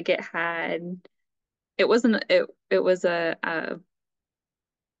I felt like it wasn't it was a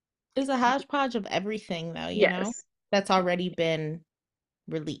It's a hodgepodge of everything, though, yes, that's already been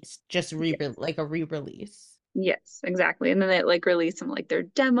released, just yes, like a re-release. yes, exactly. And then they like released some like their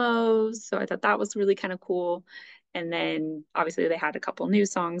demos, so I thought that was really kind of cool. And then obviously they had a couple new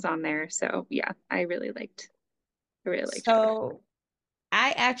songs on there, so yeah, I really liked Proof. So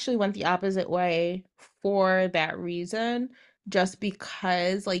I actually went the opposite way for that reason, just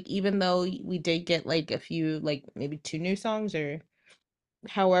because, like, even though we did get like a few, like maybe two new songs or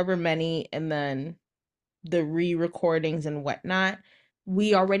however many, and then the re-recordings and whatnot,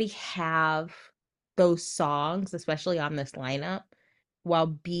 we already have those songs, especially on this lineup, while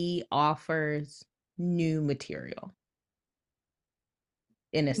B offers new material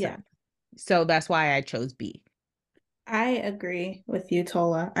in a Yeah, sense. So that's why I chose B. I agree with you,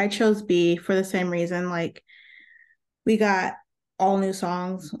 Tola. I chose B for the same reason. Like, we got all new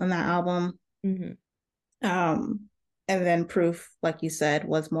songs on that album. Mm-hmm. Um, and then Proof, like you said,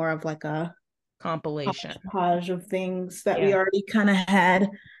 was more of like a Compilation. hodgepodge of things that we Yeah. already kind of had.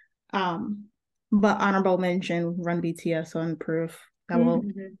 Um, but honorable mention, Run BTS on Proof. That will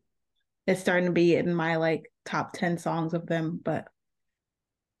Mhm. It's starting to be in my like top 10 songs of them, but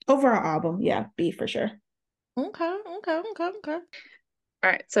overall album, yeah, B for sure. Okay, okay, okay, okay. All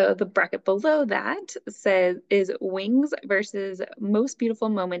right, so the bracket below that says is Wings versus Most Beautiful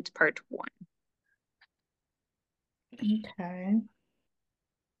Moment Part 1. Okay.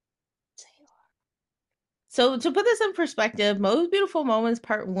 So to put this in perspective, Most Beautiful Moments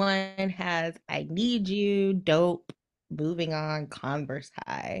Part 1 has I Need You, Dope, Moving On, Converse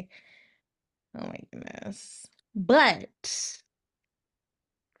High. Oh my goodness. But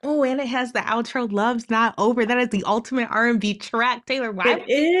oh, and it has the outro Love's Not Over. That is the ultimate R&B track. Taylor, why would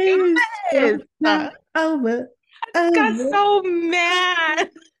It you do is. this? It's not over. Got Over. so mad.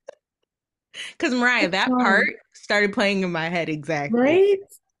 Because Mariah, It's that part hard, started playing in my head exactly. right?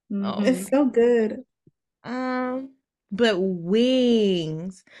 Oh. Hmm. It's so good. Um, but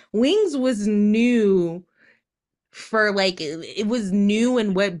Wings was new for like it was new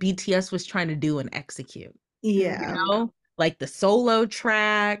in what BTS was trying to do and execute. You Yeah. Hmm. know? Like the solo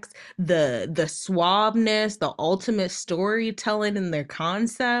tracks, the suaveness, the ultimate storytelling in their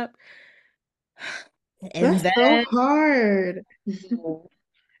concept. And That's so then hard.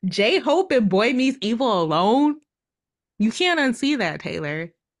 J-Hope and Boy Meets Evil alone. You can't unsee that,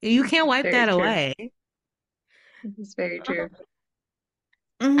 Taylor. You can't wipe Very that true. away. This is very true.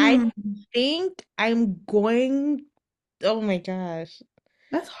 I Mm, think I'm going. Oh my gosh.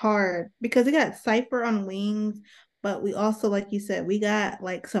 that's hard because we got Cypher on Wings, but we also, like you said, we got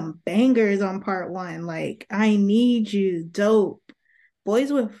like some bangers on part one. Like I Need You, Dope,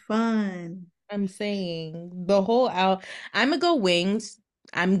 Boys with Fun. I'm saying the whole out. I'm gonna go Wings.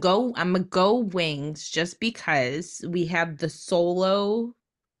 I'm gonna go Wings just because we have the solo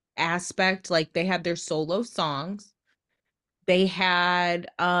aspect. Like they had their solo songs. They had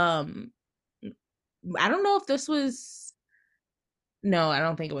I don't know if this was no, I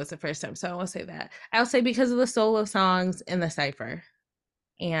don't think it was the first time. So I won't say that. I'll say because of the solo songs and the cipher.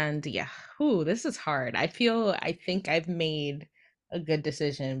 And yeah, ooh, this is hard. I think I've made a good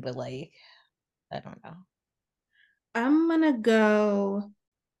decision, but like I don't know. I'm gonna go.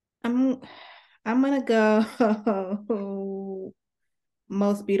 I'm I'm gonna go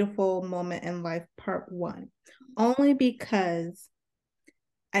Most Beautiful Moment in Life Part 1. Only because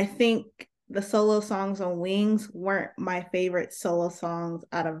I think the solo songs on Wings weren't my favorite solo songs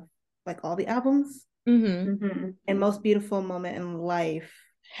out of like all the albums. Mm-hmm. And Most Beautiful Moment in Life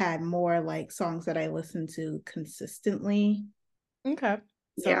had more like songs that I listened to consistently. Okay.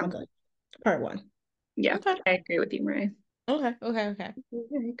 So I'm Yeah. gonna go Part 1. Yeah. Okay. I agree with you, Mariah. Okay. Okay. Okay.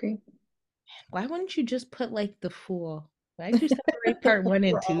 I agree. Why wouldn't you just put like the full? Why'd you separate part one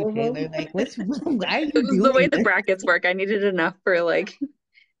and For two, all of Taylor? them. Like, what's why are It you was the way doing the this? brackets work. I needed enough for like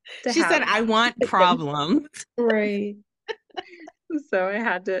to She said, have I want pick them. problems. Right. So I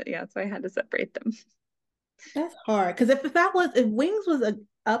had to, yeah, so I had to separate them. That's hard. Because if Wings was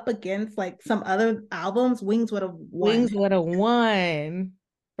up against like some other albums, Wings would have won. Wings would have won.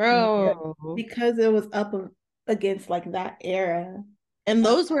 Yeah. Bro. Because it was up against like that era. And Uh,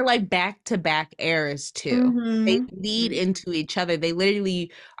 those were like back to back eras too. They mm-hmm. lead into each other. They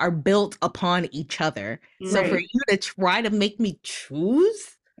literally are built upon each other. So for Right. you to try to make me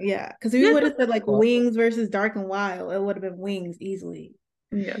choose, Yeah. Because if you that's would have said like difficult. Wings versus Dark and Wild, it would have been Wings easily.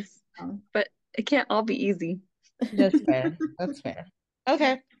 Yes. Um, But it can't all be easy. That's fair. That's fair.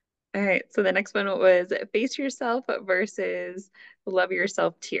 Okay. All right. So the next one was Face Yourself versus Love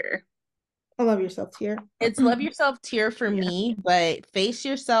Yourself Tear. I love yourself here. It's Love Yourself Tear for Yeah. me, but Face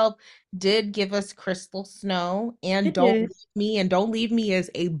Yourself did give us Crystal Snow and It Don't did. Leave Me, and Don't Leave Me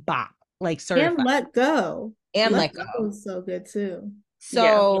is a bop, like And certified, Let Go. and Let Let Go Go. was so good too. Yeah.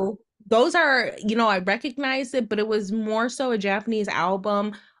 So those are, I recognized it, but it was more so a Japanese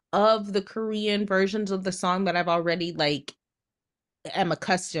album of the Korean versions of the song that I've already like am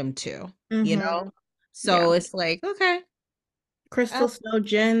accustomed to, you Mm-hmm. know? Yeah. So it's like, okay. Crystal Snow,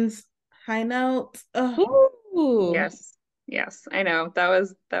 Jen's High Note. Oh, Ooh. Yes. Yes. I know. That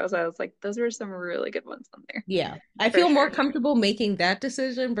was I was like, those were some really good ones on there. Yeah. I For feel more sure. comfortable making that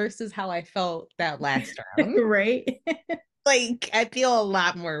decision versus how I felt that last round. right. Like, I feel a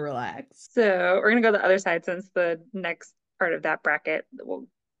lot more relaxed. So we're gonna go the other side since the next part of that bracket will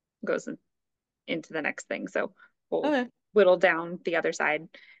goes into the next thing. So we'll Okay. whittle down the other side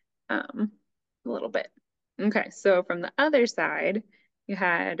a little bit. Okay, so from the other side, you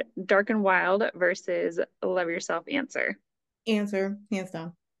had Dark and Wild versus Love Yourself Answer. Answer, hands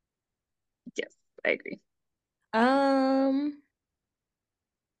down. Yes, I agree. Um,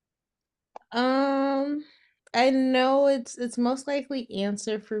 um, I know it's most likely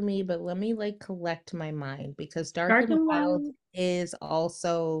answer for me, but let me like collect my mind because Dark Dark and and Wild Wild. is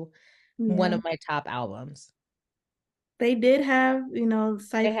also one Yeah. of my top albums. They did have, They had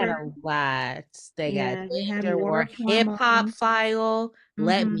Cypher. a lot. They got Yeah, they had Danger War, War Hip Hop Hormone. File,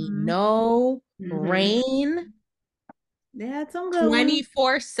 Let Me Mm-hmm. Know, Mm-hmm. Rain, They had some good ones.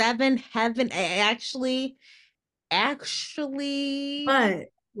 24/7 Heaven. Actually, But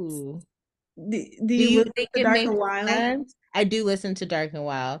ooh. do Do you you listen think to it Dark makes and Wild sense? I do listen to Dark and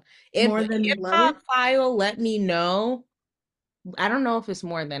Wild. If more than Hip Lovers? Hop File Let Me Know, I don't know if it's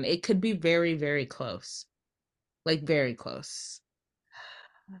more than it could be very, very close. Like very close.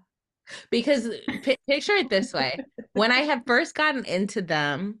 Because picture it this way. When I had first gotten into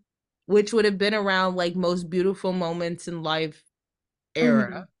them, which would have been around like most beautiful moments in life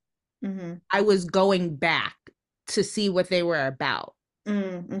era, Mm-hmm. Mm-hmm. I was going back to see what they were about.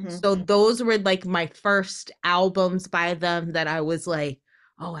 Mm-hmm. So those were like my first albums by them that I was like,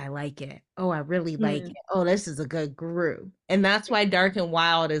 oh, I like it. Oh, I really like Mm-hmm. it. Oh, this is a good groove. And that's why Dark and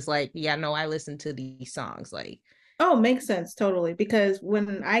Wild is like, yeah, no, I listen to these songs. Like, Oh, makes sense totally. Because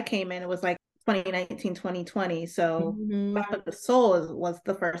when I came in, it was like 2019, 2020. So mhm, Map of the Soul was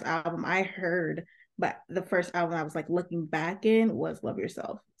the first album I heard, but the first album I was like looking back in was Love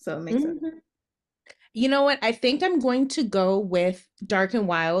Yourself. So it makes sense. mhm. You know what? I think I'm going to go with Dark and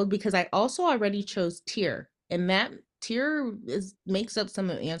Wild because I also already chose Tear, and that Tear is makes up some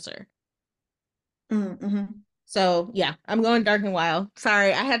of the answer. Mm-hmm. So yeah, I'm going Dark and Wild.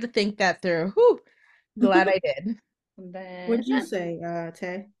 Sorry, I had to think that through. Whew, glad I did. And then, What'd you say,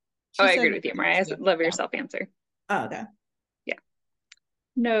 Tay? oh, She I said agreed with you, Mariah. Love yeah. Yourself Answer. Oh, okay. Yeah.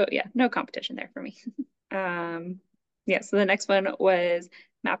 No, yeah, no competition there for me. Yeah, so the next one was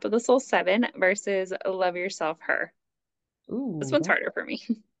Map of the Soul 7 versus Love Yourself Her. This Ooh, one's harder for me.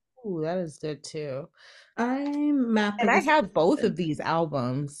 that is good too. I'm Map And of I the have both Soul. of these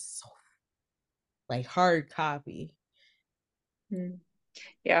albums, like hard copy. Hmm.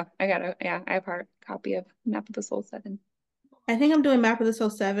 Yeah, I have a hard copy of Map of the Soul 7. I think I'm doing Map of the Soul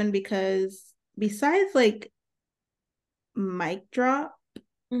 7 because besides like MicDrop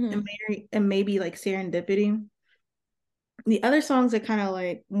Mm-hmm. and maybe like Serendipity. The other songs are kind of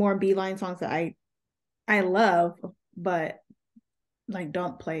like more beeline songs that I love, but like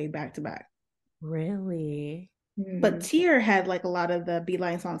don't play back to back. Really? But Mm. Tier had like a lot of the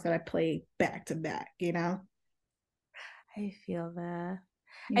beeline songs that I played back to back, you know? I feel that.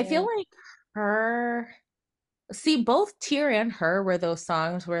 I feel Yeah. like her. See, both Tear and Her were those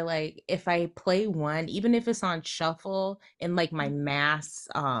songs where like if I play one, even if it's on shuffle in like my mass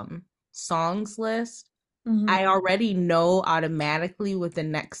songs list, Mm-hmm. I already know automatically what the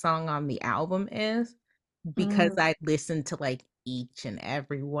next song on the album is because Mm-hmm. I listened to like each and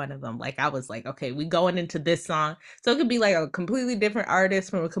every one of them. Like I was like, okay, we going into this song. So it could be like a completely different artist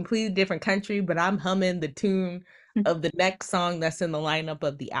from a completely different country, but I'm humming the tune of the next song that's in the lineup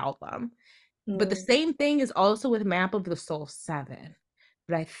of the album. But the same thing is also with Map of the Soul 7.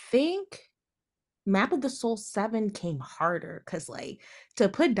 But I think Map of the Soul 7 came harder because, like, to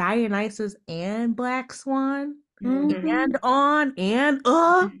put Dionysus and Black Swan Mm-hmm. Mm-hmm. and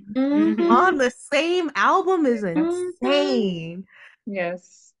Mm-hmm. on Mm-hmm. the same album is Mm-hmm. insane.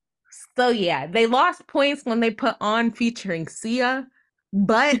 Yes. So, yeah, they lost points when they put on featuring Sia,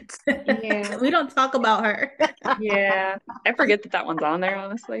 but Yeah. We don't talk about her. Yeah. I forget that that one's on there,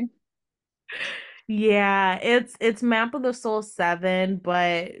 honestly. yeah, it's Map of the Soul 7,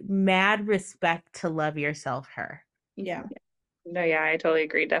 but mad respect to Love Yourself Her. Yeah. No, yeah, I totally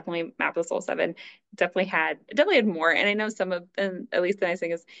agree. Definitely Map of the Soul 7 definitely had more. And I know some of and at least the nice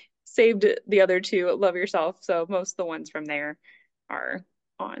thing is saved the other two, Love Yourself. So most of the ones from there are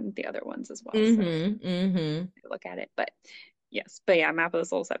on the other ones as well. So Mm-hmm. Mm-hmm. look at it. But yes, but yeah, Map of the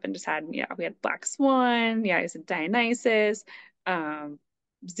Soul 7 just had, yeah, we had Black Swan, yeah, I said Dionysus, um,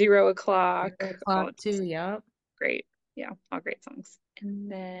 0 o'clock, all Clock too, just yep. great. Yeah, all great songs.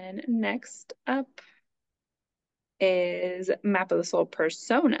 And then next up is Map of the Soul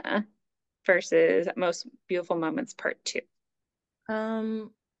Persona versus Most Beautiful Moments Part 2.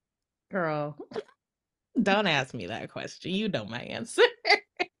 Um, girl, don't ask me that question. You know my answer.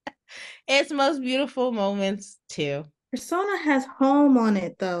 It's most beautiful moments too. Persona has home on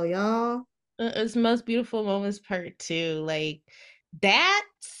it though, y'all. It's most beautiful moments part two. Like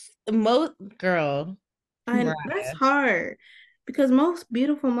that's most girl, And that's Mariah. hard because most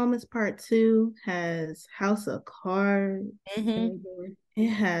beautiful moments part two has House of Cards. Mm-hmm. Mhm. It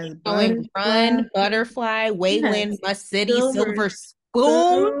has Going Butterfly. Run, Butterfly, It Wayland, has Must City, Silver Silver Spoon.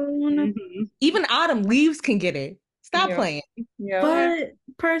 Spoon. Mhm. Even Autumn Leaves can get it. Stop Yep. playing. Yep. But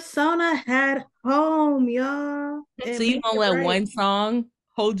Persona had home, y'all. So And you make gonna it let right. one song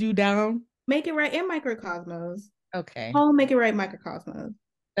hold you down? Make it right in Microcosmos. Okay. Home, make it right, Microcosmos.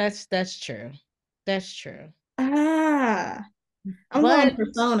 That's true. That's true. Ah, I'm But going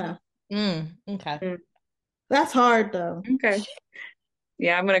Persona. okay. Mm. That's hard though. Okay.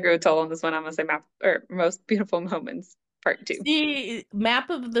 Yeah, I'm gonna go tall on this one. I'm gonna say Map or Most Beautiful Moments Part 2. See, Map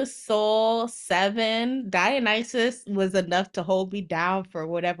of the Soul 7, Dionysus was enough to hold me down for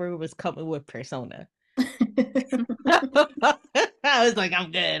whatever was coming with Persona. I was like,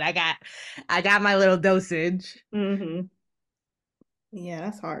 I'm good. I got my little dosage. Hmm. Yeah,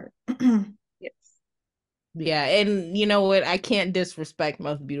 that's hard. Yes. Yeah, and you know what? I can't disrespect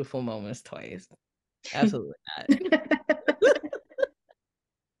Most Beautiful Moments twice. Absolutely not.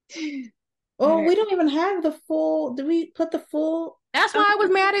 All Oh, right. we don't even have the full. Did we put the full? That's why I was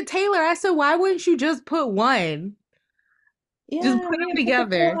mad at Taylor. I said, why wouldn't you just put one? Just Yeah, put we them didn't put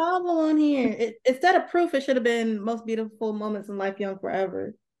the full together. album on here. Instead of proof, it should have been most beautiful moments in life, young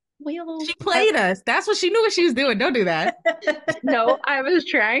forever. Well, She played us. That's what she knew what she was doing. Don't do that. no, I was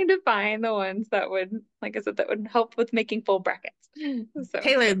trying to find the ones that would, like I said, that would help with making full brackets. So,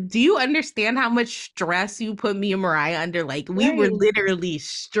 Taylor, do you understand how much stress you put me and Mariah under? Like, we were Right. literally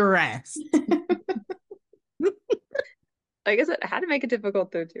stressed. like I said, I had to make it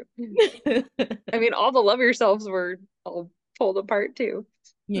difficult though too. I mean, all the love yourselves were all pulled apart too.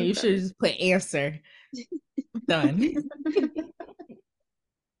 Yeah, you So, should have just put answer. Done.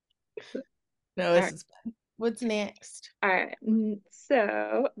 No, all this right. is fun. What's next? All right.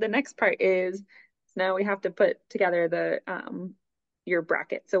 So the next part is so now we have to put together the your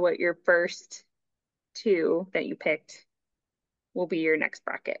bracket. So what your first two that you picked will be your next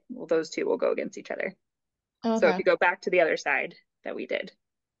bracket. Well, those two will go against each other. So if Okay. you go back to the other side that we did.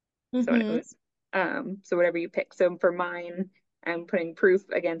 So it Mm-hmm. was so whatever you pick. So for mine, I'm putting proof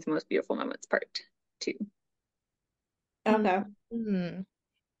against most beautiful moments part two. Okay. Mm-hmm.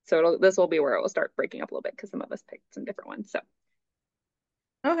 So this will be where it will start breaking up a little bit because some of us picked some different ones. So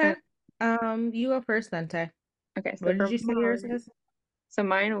uh, Okay. You go first then, Tay. okay, so What did for you say yours mine, is? so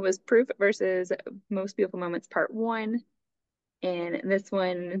mine was proof versus most beautiful moments part one. And this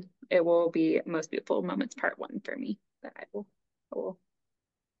one, it will be Most Beautiful Moments Part 1 for me that I will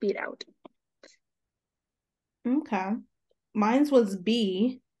beat out. Okay. Mine's was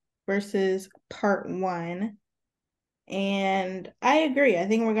B versus part one. And I agree. I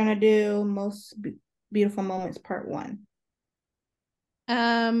think we're gonna do beautiful moments part one.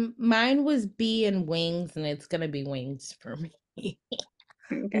 Mine was B and Wings, and it's gonna be Wings for me.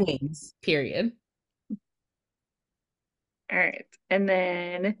 Okay. Wings, period. All right. And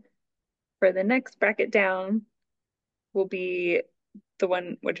then for the next bracket down will be the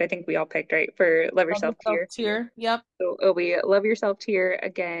one which I think we all picked, right? For Love Love Yourself yourself tier. tier. Yep. So it'll be Love Yourself tier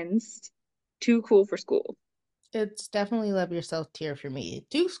against Too Cool for School. It's definitely Love Yourself tier for me.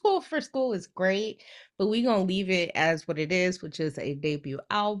 Do School for School is great, but we gonna leave it as what it is, which is a debut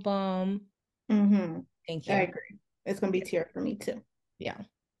album. Mm-hmm. Thank I you. agree. It's gonna be Yes. tier for me too. Yeah.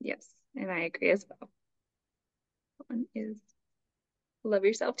 Yes. And I agree as well. One is Love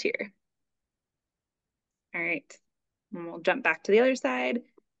Yourself tier. All right. And we'll jump back to the other side.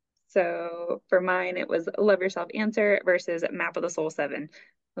 So for mine, it was Love Yourself Answer versus Map of the Soul 7.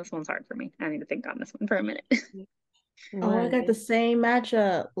 This one's hard for me. I need to think on this one for a minute. Oh, I What? got the same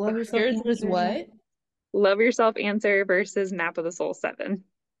matchup. Love yourself Yours was answer. what? Love Yourself Answer versus Map of the Soul 7.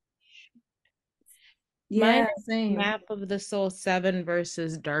 Mine Yeah, is same. Map of the Soul 7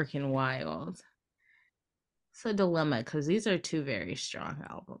 versus Dark and Wild. It's a dilemma because these are two very strong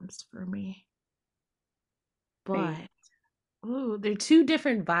albums for me. Same. But ooh, they're two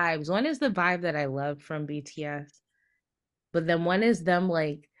different vibes. One is the vibe that I love from BTS, but then one is them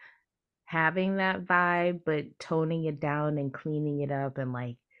like having that vibe, but toning it down and cleaning it up and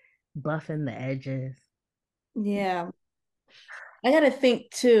like buffing the edges. Yeah. I gotta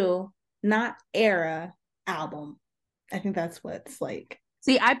think too, not era album. I think that's what's like.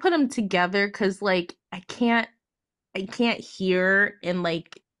 See, I put them together because like I can't hear and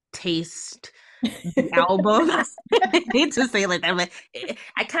like taste the album. I hate to say it like that, but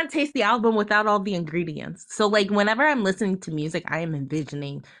I can't taste the album without all the ingredients. So like whenever I'm listening to music, I am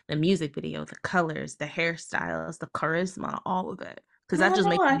envisioning the music video, the colors, the hairstyles, the charisma, all of it. Because I that don't just know.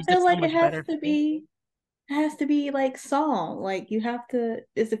 makes I music feel so like it much has better to for me. be it has to be like song. Like you have to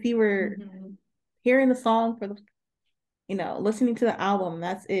as if you were Mhm. hearing the song for listening to the album,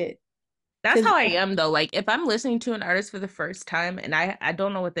 that's it. That's Because how I am though. Like if I'm listening to an artist for the first time and I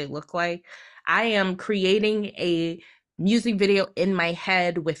don't know what they look like, I am creating a music video in my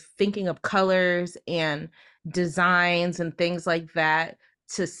head with thinking of colors and designs and things like that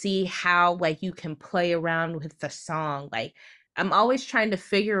to see how like you can play around with the song. Like I'm always trying to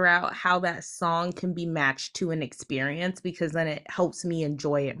figure out how that song can be matched to an experience because then it helps me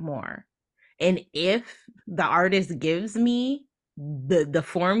enjoy it more. And if the artist gives me the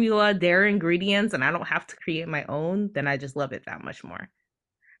formula, their ingredients, and I don't have to create my own, then I just love it that much more.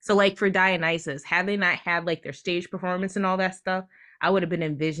 So like for Dionysus, had they not had like their stage performance and all that stuff, I would have been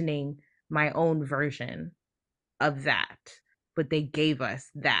envisioning my own version of that. But they gave us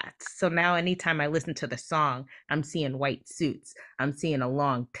that. So now anytime I listen to the song, I'm seeing white suits. I'm seeing a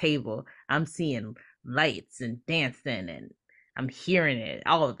long table. I'm seeing lights and dancing and I'm hearing it,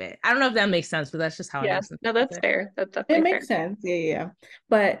 all of it. I don't know if that makes sense, but that's just how I Yeah. listen No, to that's it. fair. That's it definitely fair. makes sense. Yeah, yeah. Yeah.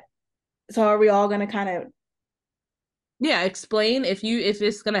 But so are we all gonna kind of Yeah, explain if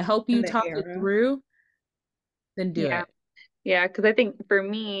it's gonna help in you the talk it era? through, then do Yeah. it. Yeah. Because I think for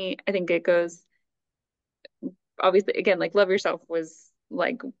me, I think it goes obviously again, like Love Yourself was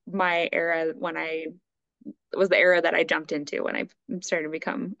like my era when I it was the era that I jumped into when I started to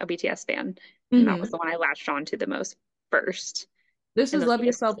become a BTS fan. And that was Hmm. the one I latched on to the most first. This And is those Love were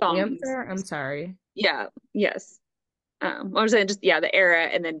the Yourself songs. Answer. I'm sorry. Yeah, yes. I was saying just yeah, the era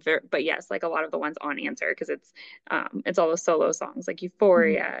and then but yes, like a lot of the ones on Answer because it's all the solo songs like Mhm.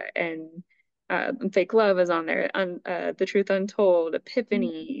 Euphoria and Fake Love is on there, The Truth Untold, Mhm.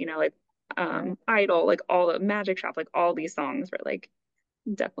 Epiphany, like Right. Idol, like all the Magic Shop, like all these songs were like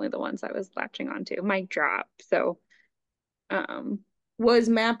definitely the ones I was latching onto. MicDrop. So um Was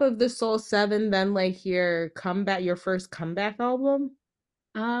Map of the Soul 7 then like your first comeback album?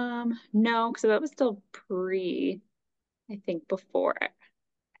 no, because that was still I think before I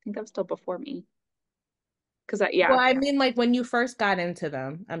think that was still before me. Because Well, yeah, I mean like when you first got into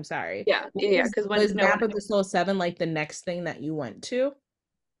them. I'm sorry. yeah, because when Was no when Map of the Soul 7 like the next thing that you went to?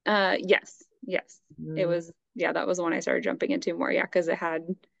 yes, yes. It Mm. was yeah, that was the one I started jumping into more, yeah, because it had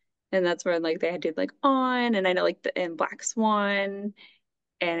and that's when like they had did like On and I know like the and Black Swan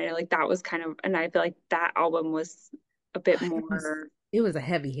and I know, like that was kind of and I feel like that album was a bit It was more it was a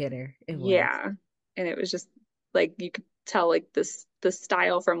heavy hitter. It was. yeah. And it was just like you could tell like this the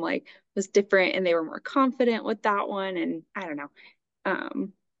style from like was different and they were more confident with that one and I don't know.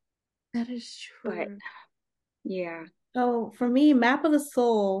 Um, That is but true. yeah. So for me, Map of the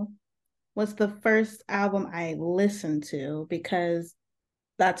Soul was the first album I listened to because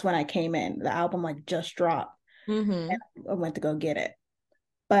that's when I came in. The album like just dropped Mm-hmm. and I went to go get it.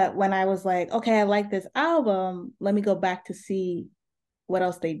 But when I was like, okay, I like this album, let me go back to see what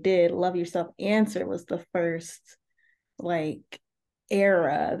else they did. Love Yourself Answer was the first like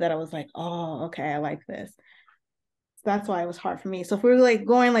era that I was like, oh, okay, I like this. So that's why it was hard for me. So if we were like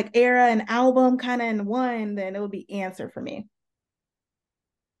going like era and album kind of in one, then it would be Answer for me.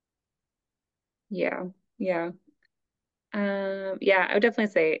 Yeah. Yeah. Yeah, I would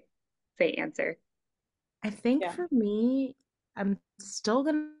definitely say answer. I think Yeah. for me, I'm still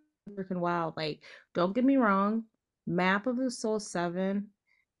gonna Working Wild. Like, don't get me wrong, Map of the Soul 7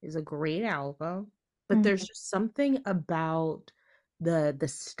 is a great album, but Mhm. there's just something about the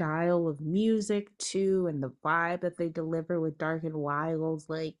style of music too and the vibe that they deliver with Dark and Wild.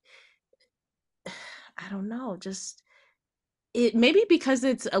 Like, I don't know, just it maybe because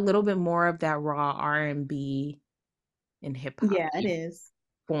it's a little bit more of that raw R&B and hip hop Yeah, it is.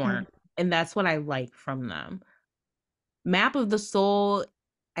 form. And that's what I like from them. Map of the Soul,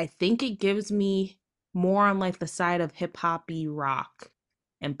 I think it gives me more on like the side of hip hoppy rock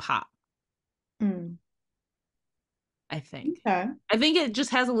and pop, Mm. I think. Okay. I think it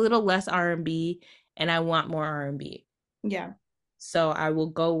just has a little less R&B and I want more R&B. Yeah. So I will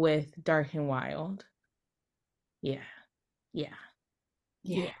go with Dark and Wild. Yeah. Yeah.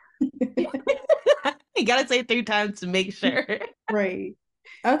 Yeah. Yeah. You gotta say it 3 times to make sure. Right.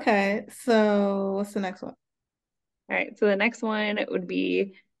 Okay. So what's the next one? All right, so the next one would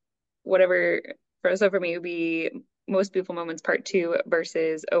be whatever for me it would be Most Beautiful Moments Part 2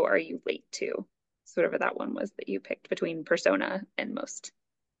 versus Oh Are You Late To? So whatever that one was that you picked between Persona and Most.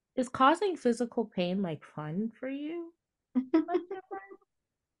 Is causing physical pain like fun for you? Question mark?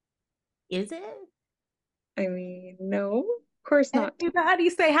 Is it? I mean, no, of course not. Everybody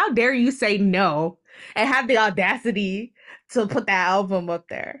say, how dare you say no and have the audacity to put that album up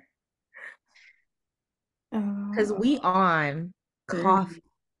there? Because Uh, we on Hmm. Coffee,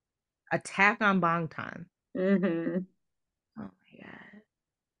 Attack on Bangtan. Hmm. Oh my God.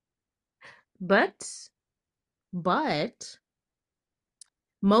 But, but,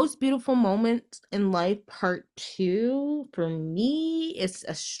 Most Beautiful Moments in Life Part 2, for me, it's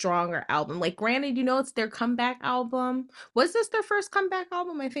a stronger album. Like, granted, it's their comeback album. Was this their first comeback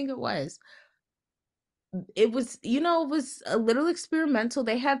album? I think it was. It was a little experimental.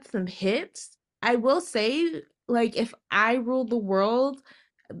 They had some hits. I will say, like, if I ruled the world,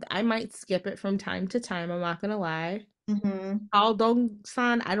 I might skip it from time to time. I'm not gonna lie. mhm. All Dong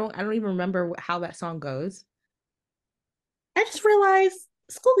San, I don't even remember how that song goes. I just realized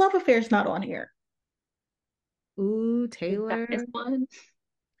School Love Affair is not on here. Ooh, That is Taylor. one.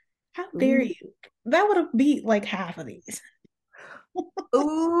 How dare Ooh, you? That would have beat like half of these.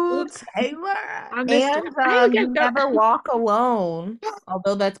 ooh, Oops, Taylor. I missed one. And I got You no. Never Walk Alone.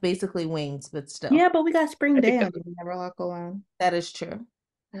 Although that's basically Wings, but still. Yeah, but we got Spring I think Day that on Never Walk Alone. That is true.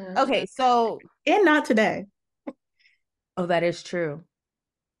 was. Okay, so And not today. oh, that is true.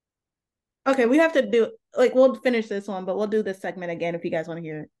 Okay, we have to do like we'll finish this one, but we'll do this segment again if you guys want to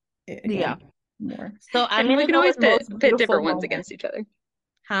hear it Yeah. again more. So I I'm mean, we gonna can go always with Most pit Beautiful different ones Moment. against each other.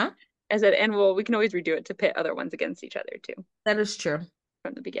 Huh? I said, and we can always redo it to pit other ones against each other too That is true.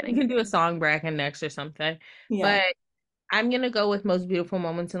 from the We beginning. can do a song bracket next or something. Yeah. But I'm gonna go with Most Beautiful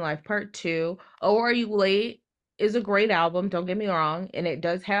Moments in Life Part 2. Oh, Are You Late is a great album, don't get me wrong, and it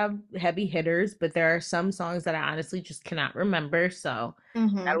does have heavy hitters, but there are some songs that I honestly just cannot remember, so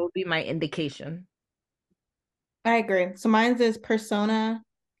that Hmm. will be my indication. I agree. So mine's is Persona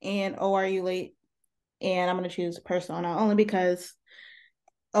and Oh Are You Late? And I'm gonna choose Persona only because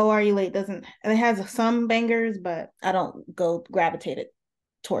Oh Are You Late doesn't it has some bangers, but I don't go gravitate it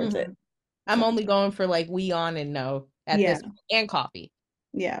towards it. Mhm. I'm So only going for like We On and No at yeah, this point, and Coffee.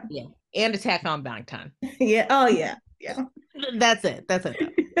 yeah. Yeah. And Attack on Bangtan. Yeah. Oh yeah. Yeah. That's it. That's it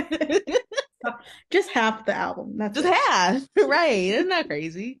though. Just half the album. That's Just it. half. Right. Isn't that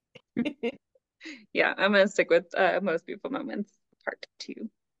crazy? Yeah, I'm gonna stick with Most Beautiful Moments Part 2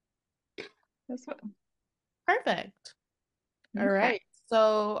 as well. Perfect. All Okay. right.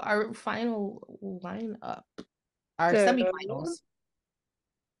 So our final lineup, our So semifinals.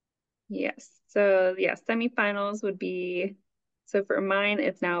 yes. So yeah, semifinals would be so for mine,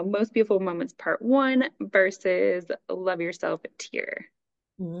 it's now Most Beautiful Moments Part 1 versus Love Yourself a Tear.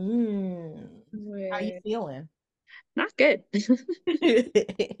 How you With feeling? not good.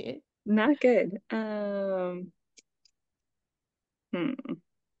 Not good. Hmm.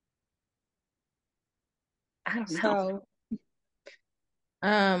 I don't know.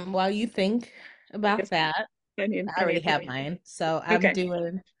 So, while you think I about guess that, I I already need to. have mine. So I'm Okay.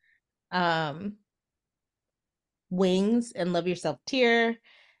 doing um Wings and Love Yourself Tear.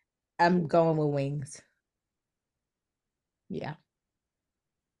 I'm going with Wings. Yeah.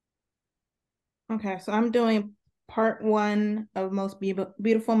 Okay, so I'm doing part one of most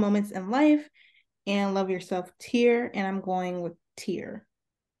beautiful moments in life and Love Yourself Tear, and I'm going with Tear.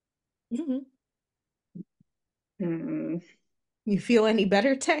 Mhm. Hmm. You feel any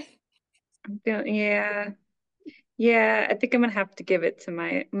better, Tay? Yeah. Yeah, I think I'm gonna have to give it to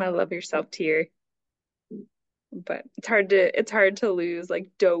my Love Yourself tier. But it's hard to lose like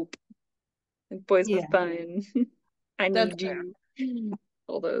Dope, like Boys with Yeah. Fun, I That's Need You,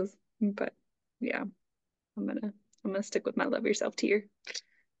 all those. But yeah, I'm gonna stick with my Love Yourself tier.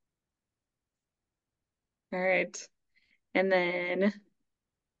 All right. And then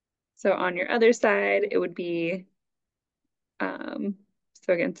so on your other side, it would be um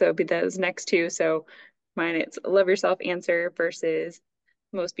so it'd be those next two. So mine it's Love Yourself answer versus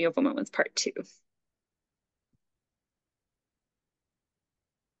Most Beautiful Moments part two.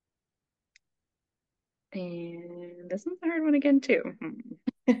 And this one's a hard one again too.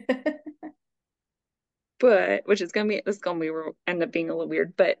 But which is gonna be this is gonna be end up being a little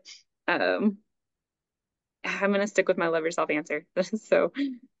weird, but um I'm gonna stick with my love yourself answer. So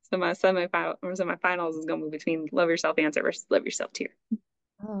my semifinal or so my finals is gonna be between love yourself answer versus love yourself tier.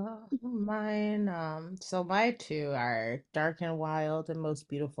 Mine, so my two are Dark and Wild and Most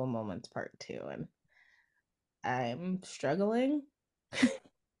Beautiful Moments Part Two, and I'm struggling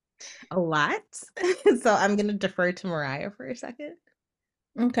a lot. So I'm gonna defer to Mariah for a second.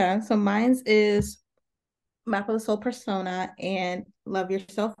 Okay, so mine's is Map of the Soul Persona and Love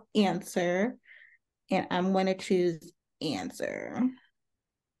Yourself Answer, and I'm going to choose Answer.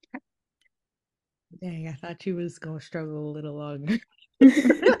 Dang, I thought you was gonna struggle a little longer.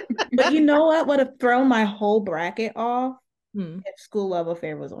 But you know what would have thrown my whole bracket off Hmm. if School Love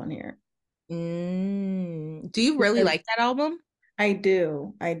Affair was on here? Do you really Because like that album? I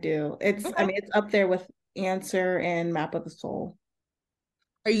do. I do. I Okay. mean, it's up there with Answer and Map of the Soul.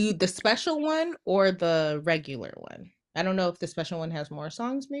 Are you the special one or the regular one? I don't know if the special one has more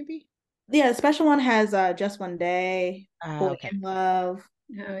songs, maybe. Yeah, the special one has Just One Day, Boy Okay. in Love,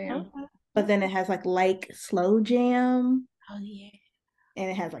 Oh yeah. Okay. but then it has like Slow Jam, Oh yeah. and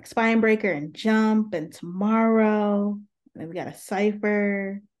it has like Spine Breaker and Jump and Tomorrow. And then we got a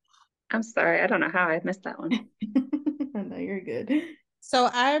Cipher. I'm sorry, I don't know how I missed that one. I know you're good. So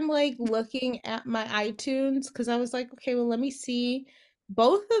I'm like looking at my iTunes because I was like, okay, well, let me see.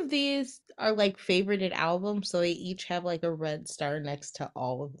 Both of these are like favorited albums, so they each have like a red star next to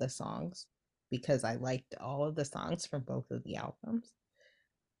all of the songs because I liked all of the songs from both of the albums.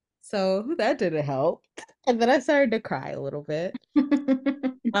 So that didn't help. And then I started to cry a little bit.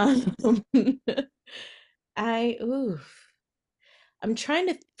 Um, oof. I'm trying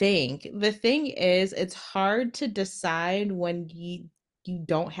to think. The thing is, it's hard to decide when you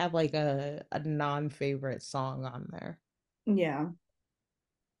don't have like a non-favorite song on there. Yeah.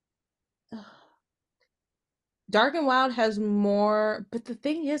 Dark and Wild has more, but the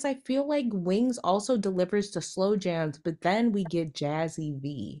thing is, I feel like Wings also delivers the slow jams, but then we get Jazzy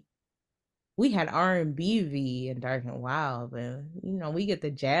V. We had R&B V in Dark and Wild, but we get the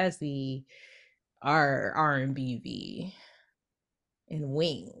jazzy R&B V in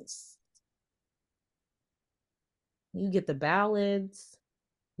Wings. You get the ballads,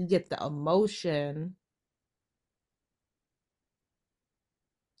 you get the emotion.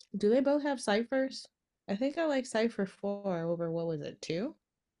 Do they both have ciphers? I think I like Cypher 4 over what was it, 2?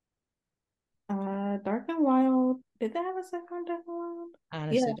 Dark and Wild. Did they have a second on Dark and Wild?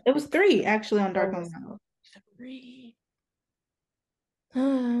 Yeah, Honestly, it was three actually on Dark oh, and Wild. 3.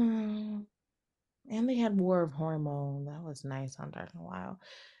 And they had War of Hormone. That was nice on Dark and Wild.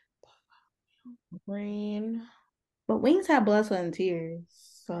 Green. But Wings had Blood, Sweat, and Tears.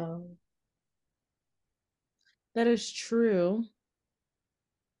 So That is true.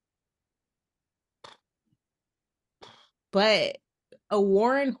 But a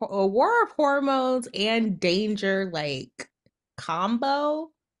war of hormones and danger like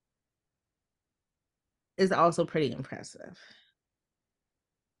combo is also pretty impressive.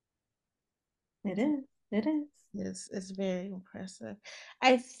 it is. It is. It's very impressive.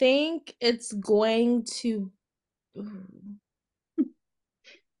 I think it's going to ooh,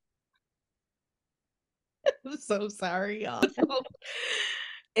 I'm so sorry, y'all.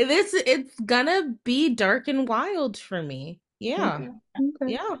 It's gonna be Dark and Wild for me. Yeah. Okay.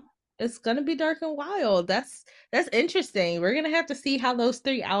 Okay. Yeah. It's gonna be Dark and Wild. That's interesting. We're gonna have to see how those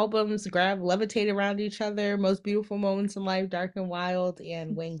three albums levitate around each other. Most Beautiful Moments in Life, Dark and Wild,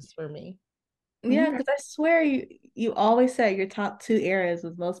 and Wings for me. Yeah, because I swear you always said your top two eras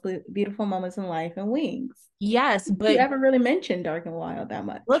was Most Beautiful Moments in Life and Wings. Yes, You but ever really mentioned Dark and Wild that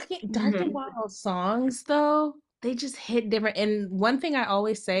much? looking Dark and Mm-hmm. Wild songs though, they just hit different. And one thing I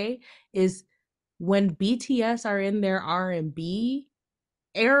always say is when BTS are in their R&B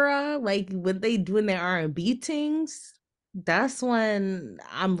era, like when they doing their R&B things, that's when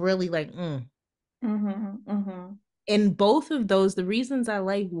I'm really like, Mm-hmm. Mm-hmm. In both of those, the reasons I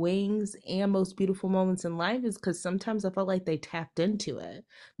like Wings and Most Beautiful Moments in Life is because sometimes I felt like they tapped into it.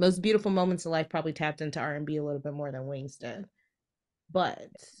 Most Beautiful Moments in Life probably tapped into R&B a little bit more than Wings did. But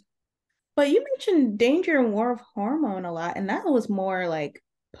But you mentioned Danger and War of Hormone a lot, and that was more like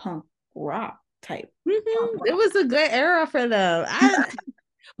punk rock type punk it rock. was a good era for them.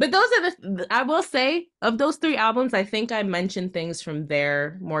 But those are I will say, of those three albums, I think I mentioned things from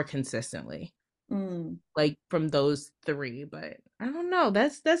there more consistently. Mm, Like from those three, but I don't know.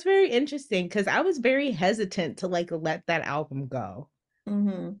 That's very interesting because I was very hesitant to like let that album go.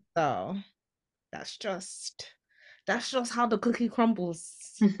 mm-hmm. So that's just that's just how the cookie crumbles.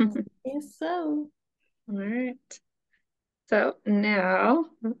 Yes, so. All right. So now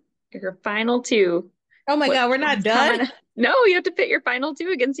your final two. Oh my God, we're not What's done. coming up? No, you have to pit your final two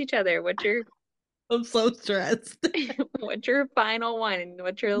against each other. I'm so stressed. What's your final one?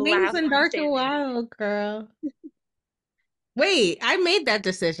 What's your Wings last and one Dark and standing? Wild, girl. Wait, I made that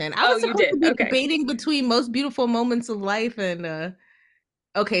decision. I Oh, was you supposed to did. be Okay. debating between Most Beautiful Moments of Life and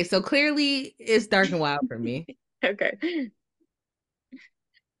okay, so clearly it's Dark and Wild for me. Okay.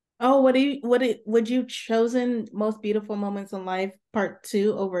 Oh, would you chosen Most Beautiful Moments in Life Part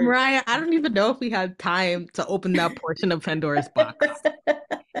Two over? Mariah, I don't even know if we had time to open that portion of Pandora's box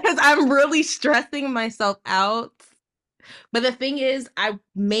because I'm really stressing myself out. But the thing is, I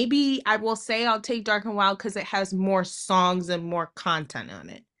will say I'll take Dark and Wild because it has more songs and more content on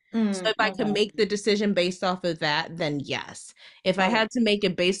it. So if I can Okay. make the decision based off of that, then yes. If I Okay. had to make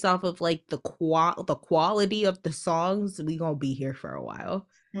it based off of like the quality of the songs, we gonna be here for a while.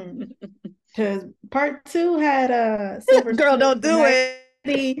 Because Part Two had Silver Girl, Spoon, don't do it.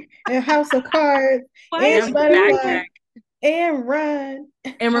 Humanity, and House of Cards, Why You is have and she to doing Butterfly, this? backtrack. and Run.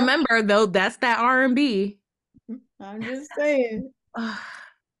 And I'm, remember though, that's that R&B. I'm just saying.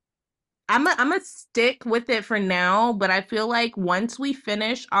 I'm gonna stick with it for now, but I feel like once we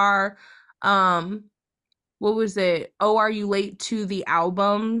finish our um what was it? Oh, are you late to the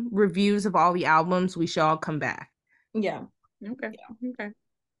album reviews of all the albums? We shall come back. Yeah. Okay. Okay.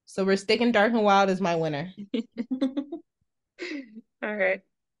 So we're sticking Dark and Wild as my winner. All right.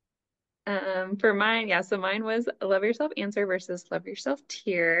 For mine, yeah, so mine was Love Yourself Answer versus Love Yourself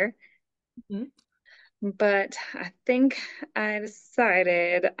Tear. Mhm. But I think I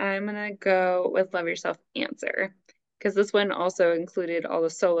decided I'm gonna go with Love Yourself Answer because this one also included all the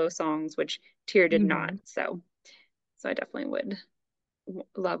solo songs, which Tear did not. Mhm. So I definitely would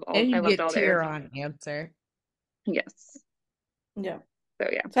love all. And I you loved get all their Tear on Answer. yes. Yeah. So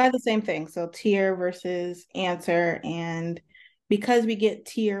yeah. So I had the same thing. So Tear versus Answer. And because we get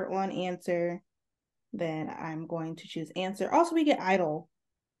Tear on Answer, then I'm going to choose Answer. Also, we get Idol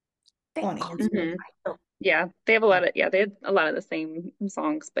They on call Answer. hmm Yeah, they have a lot of they had a lot of the same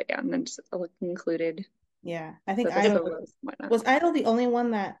songs, but yeah, and then just included Yeah. I think the Idol solos and whatnot. was Idol the only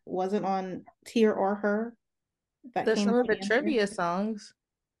one that wasn't on Tear or Her that There's came some of to the Answer. trivia songs.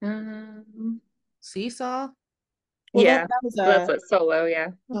 Um, Seesaw? Well, yeah, that was that's a what solo. Yeah,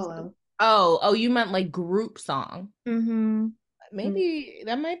 solo. Oh, you meant like group song. Mm-hmm. Maybe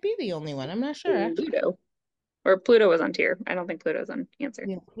that might be the only one. I'm not sure actually. Pluto or Pluto was on Tier. I don't think Pluto's on Answer.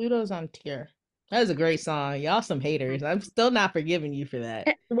 Yeah, Pluto's on Tier. That was a great song. Y'all some haters. I'm still not forgiving you for that.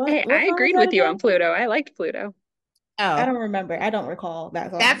 Hey, What hey, I song was agreed that with you on again? Pluto. I liked Pluto. I Oh, don't remember. I don't recall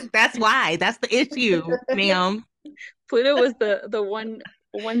that song. that's why. That's the issue, ma'am. Pluto was the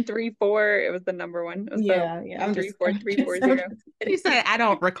 134. It was the number one. It was the Yeah, yeah. one three four three four I'm zero. just She said, I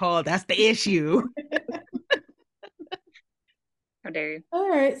don't recall. That's the issue. How dare you? All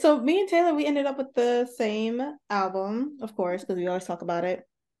right. So me and Taylor, we ended up with the same album, of course, because we always talk about it.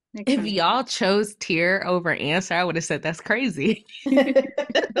 Makes If sense. y'all chose Tier over Answer, I would have said that's crazy.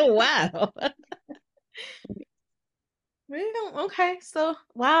 Wow. Well, okay. So,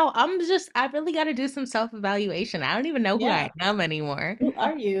 wow, I really got to do some self-evaluation. I don't even know who Yeah. I am anymore. Who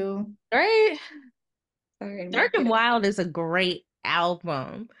are you? Right? Sorry, Dark and Wild is a great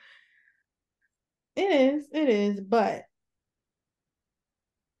album. It is. It is. But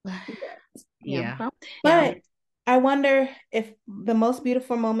yeah. Yeah. Well, Yeah. but I wonder if the most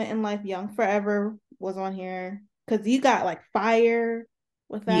beautiful moment in life, Young Forever, was on here. Because you got like Fire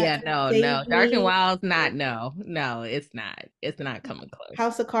with Yeah, that. no. Save Dark and Me. Wild's not, no, it's not. It's not coming close.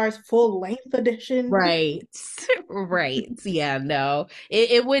 House of Cards full length edition. Right. Right. Yeah, no.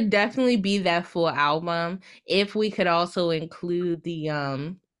 It would definitely be that full album if we could also include the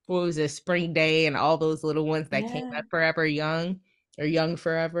what was it, Spring Day and all those little ones that came Yeah. out Forever Young or Young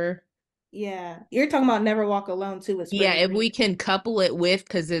Forever. Yeah. You're talking about Never Walk Alone too with Yeah, Spring if Break. we can couple it with,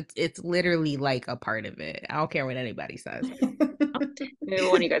 because it's literally like a part of it. I don't care what anybody says. Maybe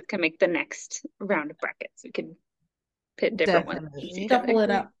one of you guys can make the next round of brackets. We could pit different ones against Definitely. each other. Shuffle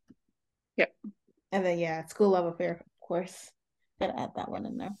it up. Yep. And then yeah, School Love Affair, of course. Gotta add that one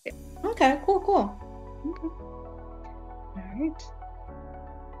in there. Yep. Okay, cool. Okay. All right.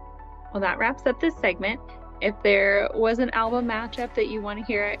 Well, that wraps up this segment. If there was an album matchup that you want to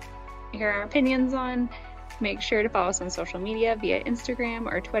hear our opinions on, make sure to follow us on social media via Instagram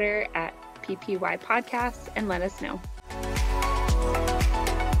or Twitter at PPY Podcasts and let us know.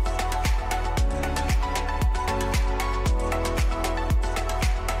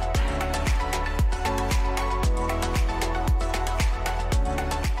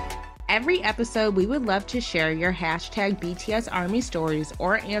 Every episode, we would love to share your hashtag BTS Army stories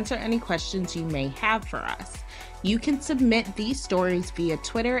or answer any questions you may have for us. You can submit these stories via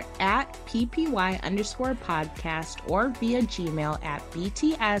Twitter at PPY_podcast or via Gmail at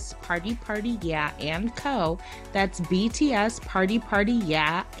BTS Party Party Yeah and Co. That's BTS Party Party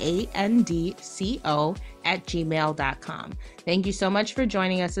Yeah ANDCO at gmail.com. Thank you so much for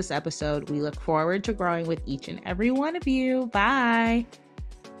joining us this episode. We look forward to growing with each and every one of you. Bye.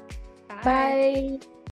 Bye. Bye.